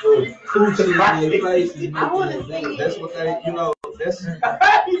as coochie in their faces. That's what they, you know. That's.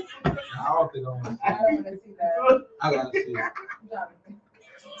 I don't think I want to see that. I gotta see it.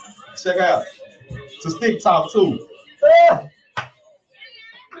 Check out. It's a stick talk too.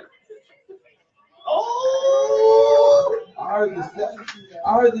 Oh! I heard the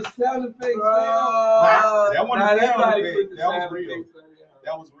sound effects. That wasn't the sound effect. That was real.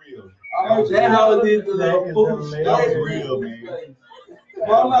 That was real. I heard that how it did the little push. That was real, man.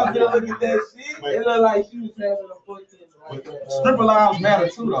 Well, I'm not gonna look at that shit. It looked like she was having a fucking. Stripper lives matter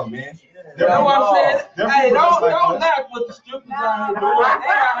too, though, man. That's what I'm saying. Hey, don't knock what the strippers out here doing. I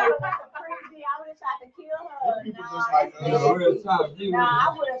would have tried to kill her. People just like real talk. I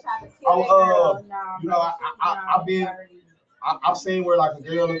would have tried to kill her. You know, I've seen where like a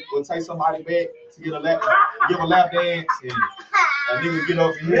girl will take somebody back to give a lap dance, and a nigga get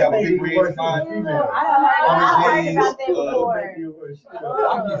up and you have a big red spot. We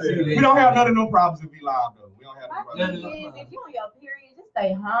don't have none of them problems if we live though. We don't have no problems. If you on your period, just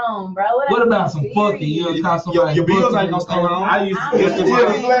stay home, bro. What about some fucking? You call somebody your bills ain't gonna stay home. I used to get the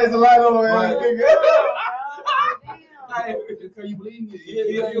flash the light on. Can you believe me? But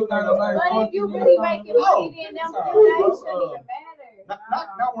if you really making money, then them 2 days shouldn't even matter.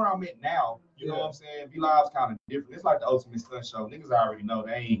 Not where I'm at now. You know what I'm saying? V-Live's kind of different. It's like the ultimate stunt show. Niggas already know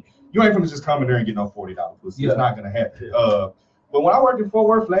you ain't gonna just come in there and get no $40 pussy. It's not gonna happen. But when I worked in Fort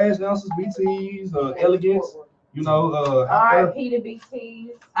Worth, flash dances, BTs, elegance, you know, R.I.P. to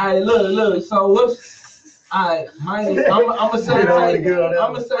BTs. Alright, look. So what's I'm gonna say take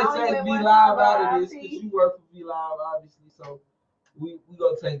V-Live out of this because you work for V-Live, obviously. So we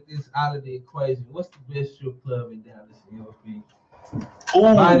gonna take this out of the equation. What's the best strip club in Dallas in your opinion?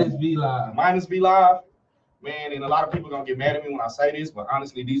 Minus V-Live. Minus V-Live. Man, and a lot of people gonna get mad at me when I say this, but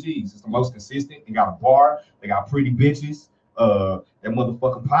honestly, DG's is the most consistent. They got a bar, they got pretty bitches. That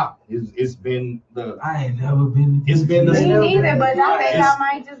motherfucking pop. It's been the. I ain't never been. It's been the. Me neither, but I think I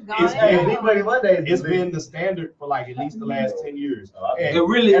might just go. It's been the standard for like at least the last 10 years. It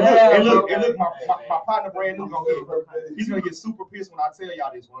really has. And look, my partner brand new he's gonna get super pissed when I tell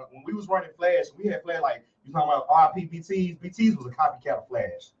y'all this. When we was running Flash, we had Flash like you talking about RIP BTs. BTs was a copycat of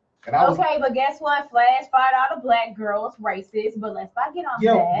Flash. Okay, but guess what? Flash fired all the black girls, racist. But let's not get on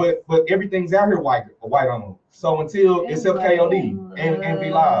that. Yeah, but everything's out here white on. So until except KOD and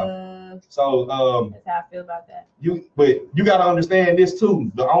V-Live. So that's how I feel about that. You gotta understand this too.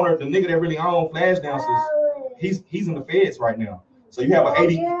 The owner, the nigga that really owns Flash Dancers, he's in the feds right now. So you have an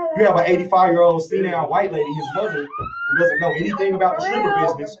 85-year-old senile white lady, his mother, who doesn't know anything about the stripper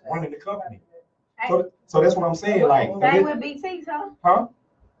business, running the company. So that's what I'm saying. Like same with BTs, huh? Huh?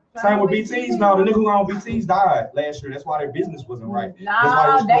 Same with BTs. No, the nigga who owned BTs died last year. That's why their business wasn't right.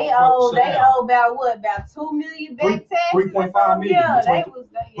 No, they owe about what? About 2 million back taxes. 3.5 million. Yeah,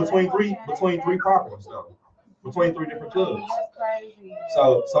 between three properties though. Between 3 different clubs. That's crazy.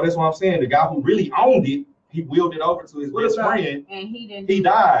 So that's what I'm saying. The guy who really owned it, he wheeled it over to his best friend. And he didn't. He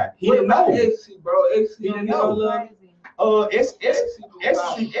died. He didn't know. He didn't know.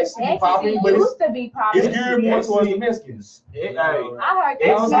 Ecstasy popping, but it's geared more towards the Mexicans. I heard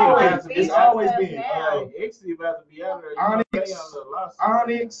it's always been. Ecstasy about to be out there.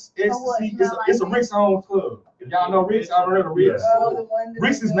 Onyx, Ecstasy. It's a Rick's own club. If y'all know Rick's, I've heard of Rick's.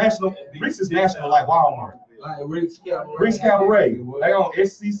 Rick's is national. Rick's is national like Walmart. Like Rick's Cabaret. They own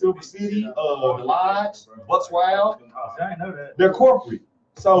SC Silver City, the Lodge, Bucks Wild. I know that. They're corporate.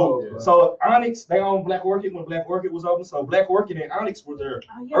 So Onyx, they own Black Orchid when Black Orchid was open. So Black Orchid and Onyx were their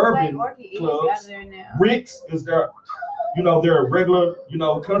urban clubs. Rick's is their, their regular,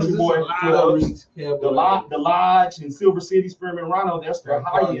 country boy clubs. The Lodge and Silver City, Spearmint Rhino, that's their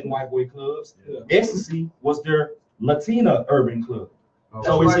high-end white boy clubs. Ecstasy was their Latina urban club.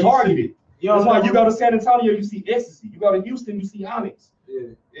 So it's targeted. That's why you go to San Antonio, you see Ecstasy. You go to Houston, you see Onyx.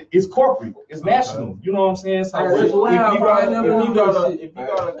 It's corporate. It's national. You know what I'm saying? So if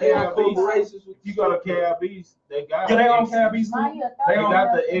you go to KIBs, they got they on KIBs too. They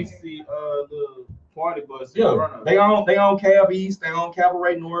got the XC the party bus. Yeah, they own KIBs. They own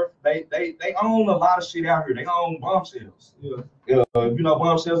Cabaret North. They own a lot of shit out here. They own bombshells. Yeah. You know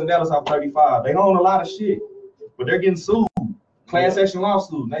bombshells in Dallas off 35. They own a lot of shit, but they're getting sued. Class action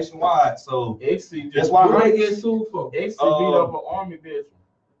lawsuit nationwide. So XC, that's why they get sued for. XC beat up an Army veteran.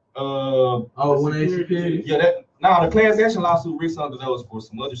 When they security. Yeah, the class action lawsuit recently that was for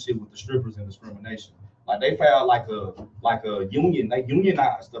some other shit with the strippers and discrimination. Like they filed like a union, they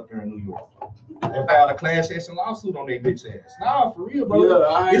unionized up there in New York. They filed a class action lawsuit on their bitch ass. Nah, for real, bro.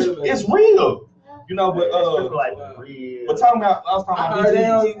 Yeah, it's real. You know, but like real. but talking about I was talking about they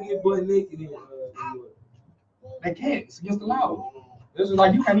don't even get butt naked in. They can't. It's against the law. This is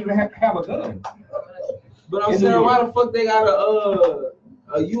like you can't even have a gun. But I'm saying, why the fuck they got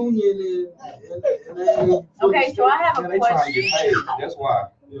a union and Okay, so I have a they trying to get question. paid. That's why.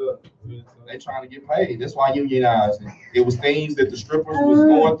 Yeah. They trying to get paid. That's why unionizing. It was things that the strippers was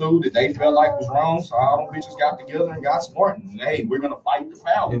going through that they felt like was wrong. So all them bitches got together and got smart. And hey, we're gonna fight the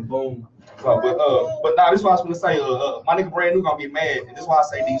foul. And boom. So, but nah, this is what I was gonna say. My nigga Brand New gonna get mad, and this is why I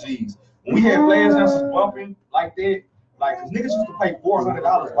say DGs. When we had flash dances bumping like that, like cause niggas used to pay $400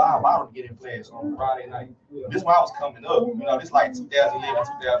 buy a bottle to get in flash on Friday night. This when I was coming up, you know, this like 2011,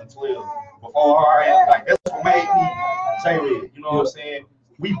 2012. Before RF, like that's what made me say it. You know what I'm saying?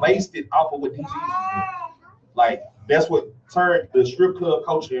 We based it off of what DGs was doing. Like that's what turned the strip club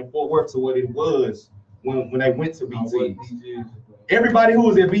culture in Fort Worth to what it was when they went to BTs. Everybody who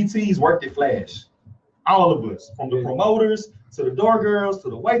was at BTs worked at Flash. All of us, from the promoters to the door girls to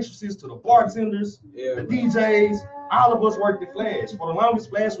the waitresses to the bartenders, the DJs, all of us worked at Flash. For the longest,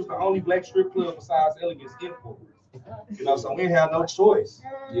 Flash was the only black strip club besides Elegance in Fort Worth. You know, so we didn't have no choice.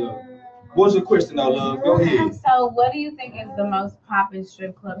 Yeah. What's your question, though, love? Go ahead. So, what do you think is the most popping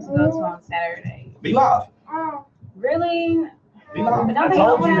strip club to go to on Saturday? Be Live. Really? Be Live. But don't they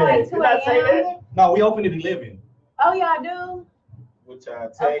open at like 2 a.m.? No, we open at 11. Oh, y'all do? With y'all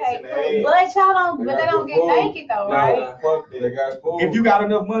takes Okay, and cool. But y'all don't. But they don't get naked though, right? They got food. If you got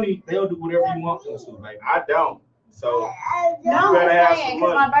enough money, they'll do whatever you want them to, baby. I don't. So no, I'm saying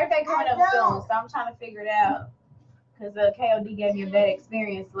because my birthday coming up soon, so I'm trying to figure it out. Because KOD gave me a bad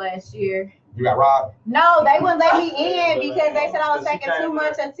experience last year. You got robbed? No, they wouldn't let me in because they said I was taking too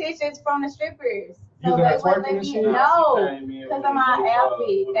much attention from the strippers. So they wouldn't let me in. No, because of my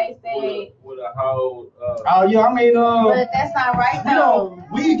outfit. They said. With a whole. Oh yeah, I mean. But that's not right though.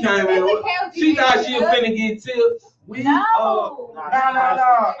 We came in. She thought she was finna get tips. No. I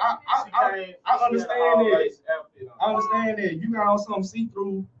understand that. I understand that you got on something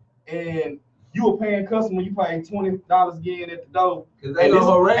see-through and you a paying customer, you pay $20 again at the door. And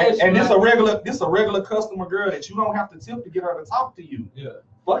this a regular customer girl that you don't have to tip to get her to talk to you. Yeah.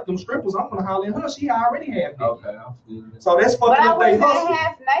 Fuck them strippers, I'm gonna holler at her. She already had me. Okay, I'm feeling it. So that's fucking up they hustle. But I wasn't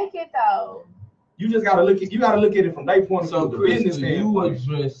half naked though. You just gotta look at it from their point of view. So the business you was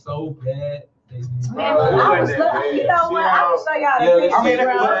dressed so bad. Man, I was looking, you know what? I will show y'all the picture. I mean,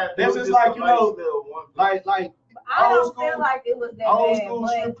 that's just like, you know, like I don't feel like it was that old bad, school but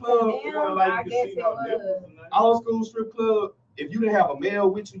strip club. them, I guess it was. Old school strip club. If you didn't have a male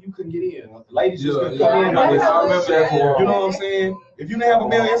with you, you couldn't get in. The ladies just couldn't Yeah, come in. I remember that. You know what I'm saying? If you didn't have a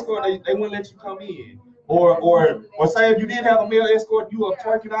male escort, they wouldn't let you come in. Or say if you did have a male escort, you were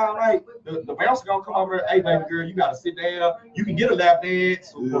twerking all night, the bouncer gonna come over there, hey baby girl, you gotta sit down. You can get a lap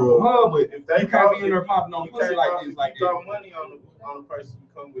dance from her, but if they can't be in there popping on the pussy like this, like that. Money on the person you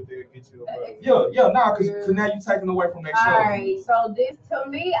come with there, get you a cause now you're taking away from that show. All right, so this to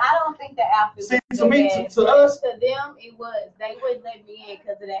me, I don't think the outfit. See, was to me, bad. to us, to them, it was. They wouldn't let me in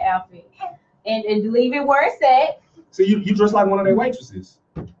because of the outfit, and leave it where it's at. So you dress like one of their waitresses.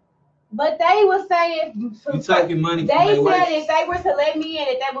 But they were saying you taking money. They said if they were to let me in,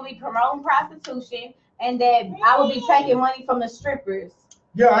 that they would be promoting prostitution, and that I would be taking money from the strippers.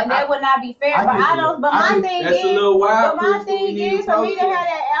 Yeah, and that would not be fair. But I don't. But my thing is, for me to have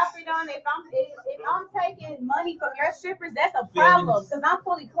that outfit on, if I'm taking money from your strippers, that's a problem because I'm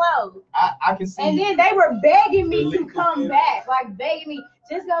fully clothed. I can see. And then they were begging me to come back, like begging me,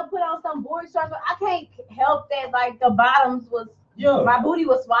 just go put on some board shorts. I can't help that. Like the bottoms was. Yeah. My booty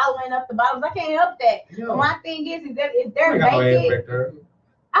was swallowing up the bottoms. I can't help that. Yeah. But my thing is that if they're naked,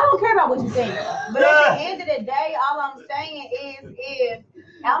 I don't care about what you think. But at the end of the day, all I'm saying is if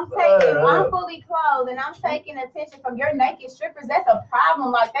I'm fully clothed and I'm taking attention from your naked strippers. That's a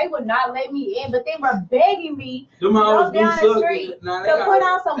problem. Like they would not let me in, but they were begging me to go down the street to put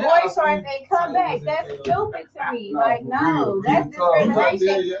on some boy shorts and come back. That's stupid to me. Like no, that's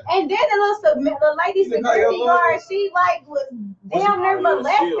discrimination. And then the lady security guard, she like was damn near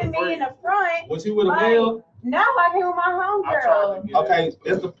molesting me in the front. Was he with a male? No, I came with my homegirl. Okay,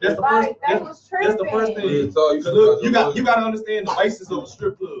 that's the first thing. So you got to understand the basis of a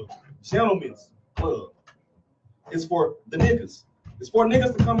strip club, gentlemen's club. It's for the niggas. It's for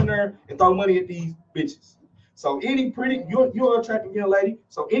niggas to come in there and throw money at these bitches. So any you're an attractive young lady.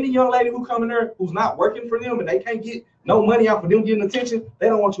 So any young lady who come in there who's not working for them and they can't get no money out for them getting attention, they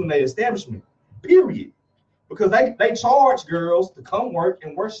don't want you in their establishment. Period. Because they charge girls to come work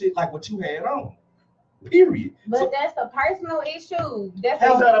and work shit like what you had on. Period. But that's a personal issue. That's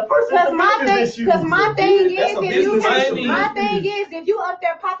how's that a personal issue? Because my thing is, if you up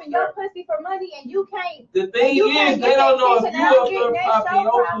there popping your pussy for money and you can't, the thing is, they don't know if you up there popping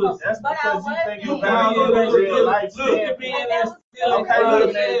your pussy. That's because you think you about real life. Okay,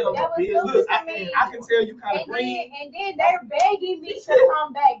 look, I can tell you kind of green. And then they're begging me to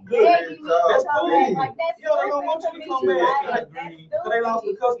come back. Begging me to come back. Like that's they don't want you to come back. They lost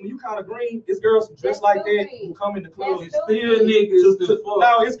the customer. You kind of green. It's girls who dress like that who come in the club. It's still niggas.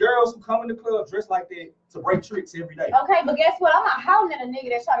 No, it's girls who come in the club dressed like that to break tricks every day. Okay, but guess what? I'm not hollering at a nigga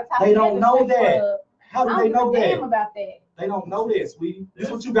that's trying to talk. They don't know that. How do they know that? About that? They don't know that, sweetie. This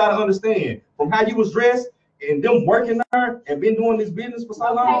is what you gotta understand. From how you was dressed and them working there and been doing this business for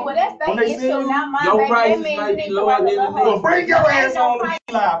so long. Okay, well that's their issue, not mine. Your prices might be lower than the nigga. Bring your ass on the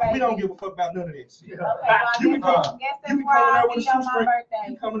live. We don't give a fuck about none of that shit. You can come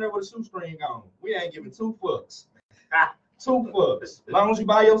in there with a shoestring on. We ain't giving two fucks. 2 fucks. As long as you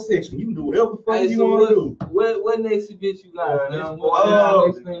buy your section, you can do whatever the fuck you want to do. What next event you got?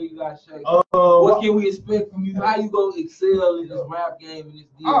 Next thing you got shaking. What can we expect from you? How you gonna excel in this rap game and this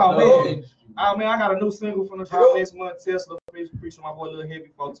industry? Oh man, I got a new single from the drop next month. Tesla featuring my boy Lil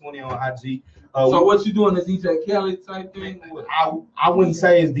Heavy 420 on IG. So what you doing? The DJ Khaled type thing? I wouldn't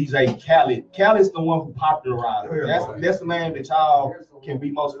say it's DJ Khaled. Khaled's the one who popularized it. That's the name that y'all can be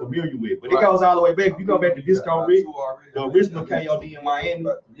most familiar with. But it goes all the way back. If you go back to Disco Rick, the original KOD in Miami.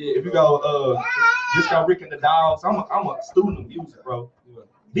 If you go Disco Rick and the Dogs, I'm a student of music, bro.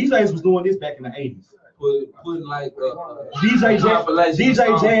 DJs was doing this back in the 80s. Putting like DJ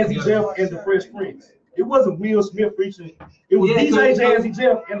Jazzy Jeff and the Fresh Prince. It wasn't Will Smith featuring. It was DJ Jazzy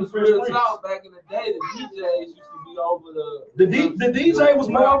Jeff and the Fresh Prince. Back in the day, the DJs used to be over the DJ was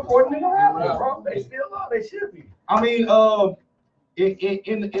more important than the rapper, bro. They still are. They should be. I mean,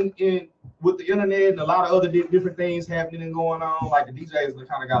 in with the internet and a lot of other different things happening and going on, like the DJs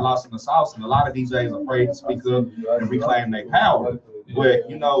kind of got lost in the sauce, and a lot of DJs are afraid to speak up and reclaim their power. But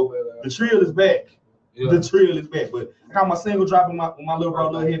you know, the trill is back. Yeah. The trill is back, but I got my single dropping with my little bro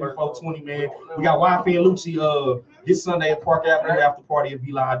Lil Heavy 420, man. We got YF and Lucci this Sunday at Park Avenue after party at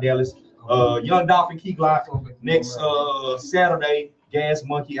V Live Dallas. Young Dolphin Key Glock next Saturday, Gas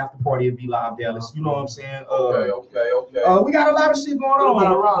Monkey after party at V Live Dallas. You know what I'm saying? Okay. We got a lot of shit going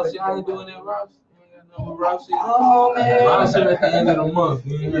on. Ross, y'all ain't doing that, Ross? Oh man. Ross at the end of the month.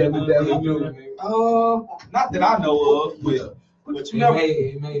 Not that I know of, but you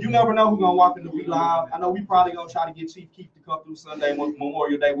never know who's gonna walk into V Live. I know we probably gonna try to get Chief Keef to come through Sunday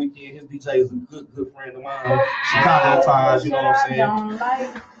Memorial Day weekend. His DJ is a good friend of mine. Chicago ties, you know what I'm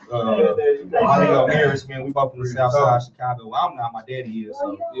saying? My nigga Maris, man, we both from the South Side Chicago. I'm not, my daddy is.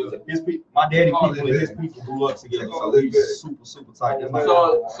 So my daddy people and his people grew up together, so we super tight.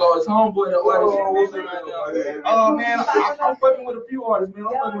 So it's homeboy that artist right now. Man, I'm fucking with a few artists, man.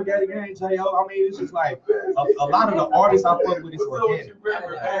 I'm fucking with Daddy Gang, J.O. I mean, it's just like a lot of the artists I fuck with is organic.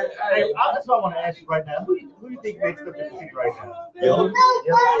 Hey, that's what I want to ask you right now. Who do you think makes up the seat right now? Yellow?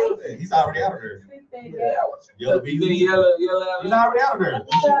 He's already out of there. Yellow. He's already out of there.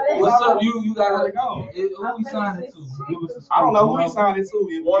 What's up? You gotta go. Who we signed it to? I don't know who he signed it to.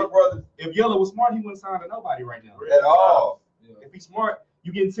 If Yellow was smart, he wouldn't sign to nobody right now. At all. If he's smart,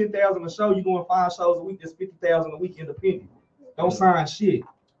 you getting 10,000 a show. You doing 5 shows a week. That's 50,000 a week independent. Don't sign shit.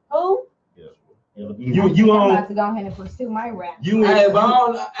 Who? You I'm about to go ahead and pursue my rap.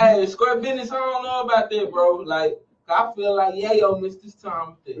 Square Business. I don't know about that, bro. Like. I feel like Yayo missed his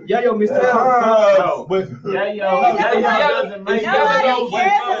time with this. Yayo missed his time. But Yayo doesn't make Wait.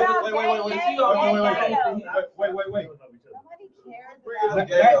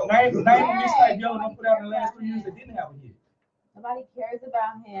 Name a mixtape Yayo done put out in the last 3 years that didn't have a hit. Nobody cares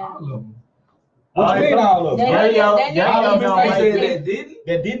about him. What you mean all of them? Yayo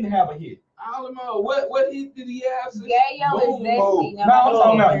That didn't have a hit. All in all, what hit did he have? Yayo is zesty. No, I'm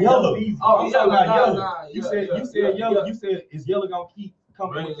talking about yellow. Oh, I'm talking about yellow. Nah, You said yellow. You said is yellow gonna keep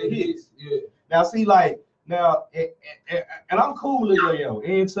coming with the hits? Yeah. Now see, like now, and I'm cool with Yayo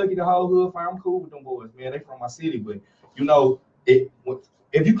and Chucky, the whole hood fam. I'm cool with them boys, man. They from my city, but you know, if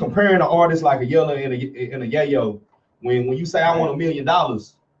you comparing an artist like a yellow and a Yayo, when you say I want $1 million,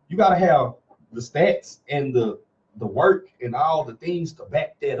 you gotta have the stats and the work and all the things to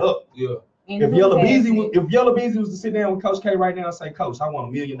back that up. Yeah. If Yellow Beezy was to sit down with Coach K right now and say, Coach, I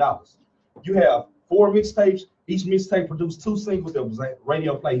want $1 million. You have 4 mixtapes. Each mixtape produced 2 singles that was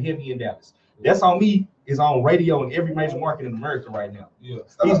radio play heavy in Dallas. That's on me. Is on radio in every major market in America right now. Yeah.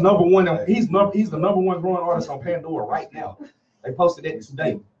 He's number one. He's the number one growing artist on Pandora right now. They posted that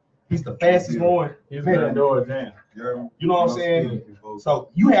today. He's the fastest growing. Pandora jam. You know what I'm saying? So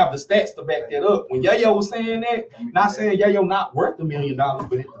you have the stats to back that up. When Yayo was saying that, not saying Yayo not worth $1 million,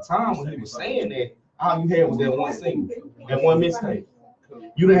 but at the time when he was saying that, all you had was that one single, that one mixtape.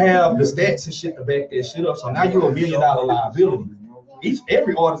 You didn't have the stats and shit to back that shit up. So now you're $1 million liability.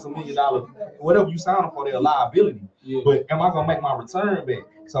 Every artist $1 million, whatever you sign for, they're a liability. Yeah. But am I gonna make my return back?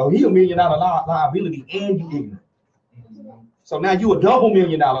 So he $1 million liability and you ignorant. So now you a double $1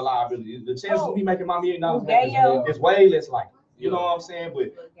 million liability. The chance of me making my $1 million is way less likely. You know what I'm saying?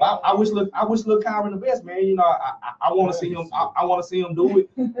 But I wish Kyron the best, man. You know, I want to see him. I want to see him do it.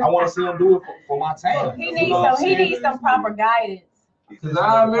 I want to see him do it for my town. He needs some proper guidance. Cause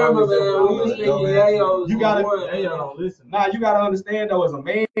I remember, man, we was thinking Yayo. You gotta listen. Nah, you gotta understand though, as a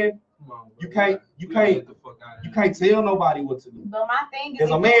man, you can't tell nobody what to do. But my thing is, as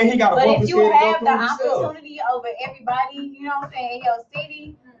a man, he gotta. But if you have the opportunity over everybody, you know what I'm saying, in your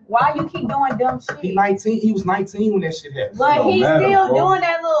city, why you keep doing dumb shit? He was 19 when that shit happened. But he's still doing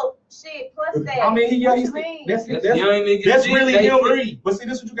that little shit plus that. I mean, that's really him. But see,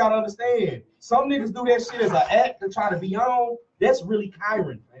 this is what you gotta understand. Some niggas do that shit as an act to try to be on. That's really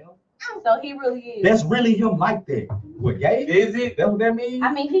Kyron, man. So he really is. That's really him like that. What, gay? Is it? That's what that means?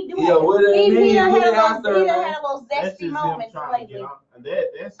 I mean, he do. He done had a little zesty moment lately.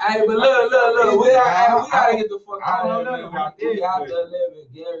 Hey, but look, we gotta get the fuck out of here, man. We out there living.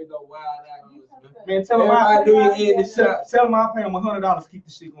 Gary go wild out here. Man, tell him I pay him $100 to keep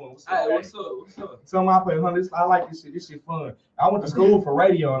the shit going. Hey, what's up? Tell him I pay $100. I like this shit. This shit fun. I went to school for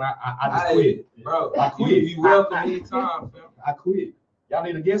radio and I just quit. Bro, I quit. You welcome anytime, fam. I quit. Y'all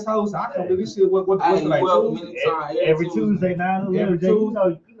need a guest host? I come do this shit. What's like? Every Tuesday, 9 every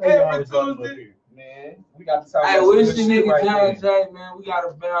Tuesday. Every Tuesday. Man, we got to talk. Hey, wish the nigga John J, man. We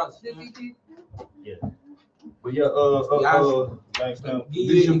gotta bounce. Yeah. But yeah,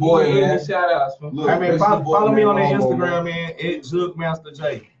 this your boy, man. Shout outs. Hey man, follow me on that Instagram, man. At Jugmaster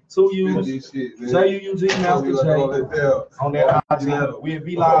J. 2 U's. JUUG Master J. On that IG. We at V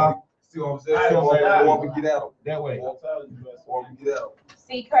Live. See what I'm saying? Want me get out that way. Want me get out.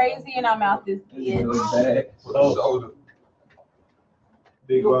 See, crazy in our mouth is good. Shoulder.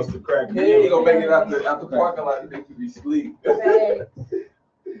 Big Buster crack. Yeah, you gonna make it out the parking lot. You think you be asleep. You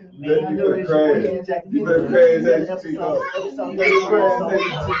better crash that shit up. You better crash that shit up.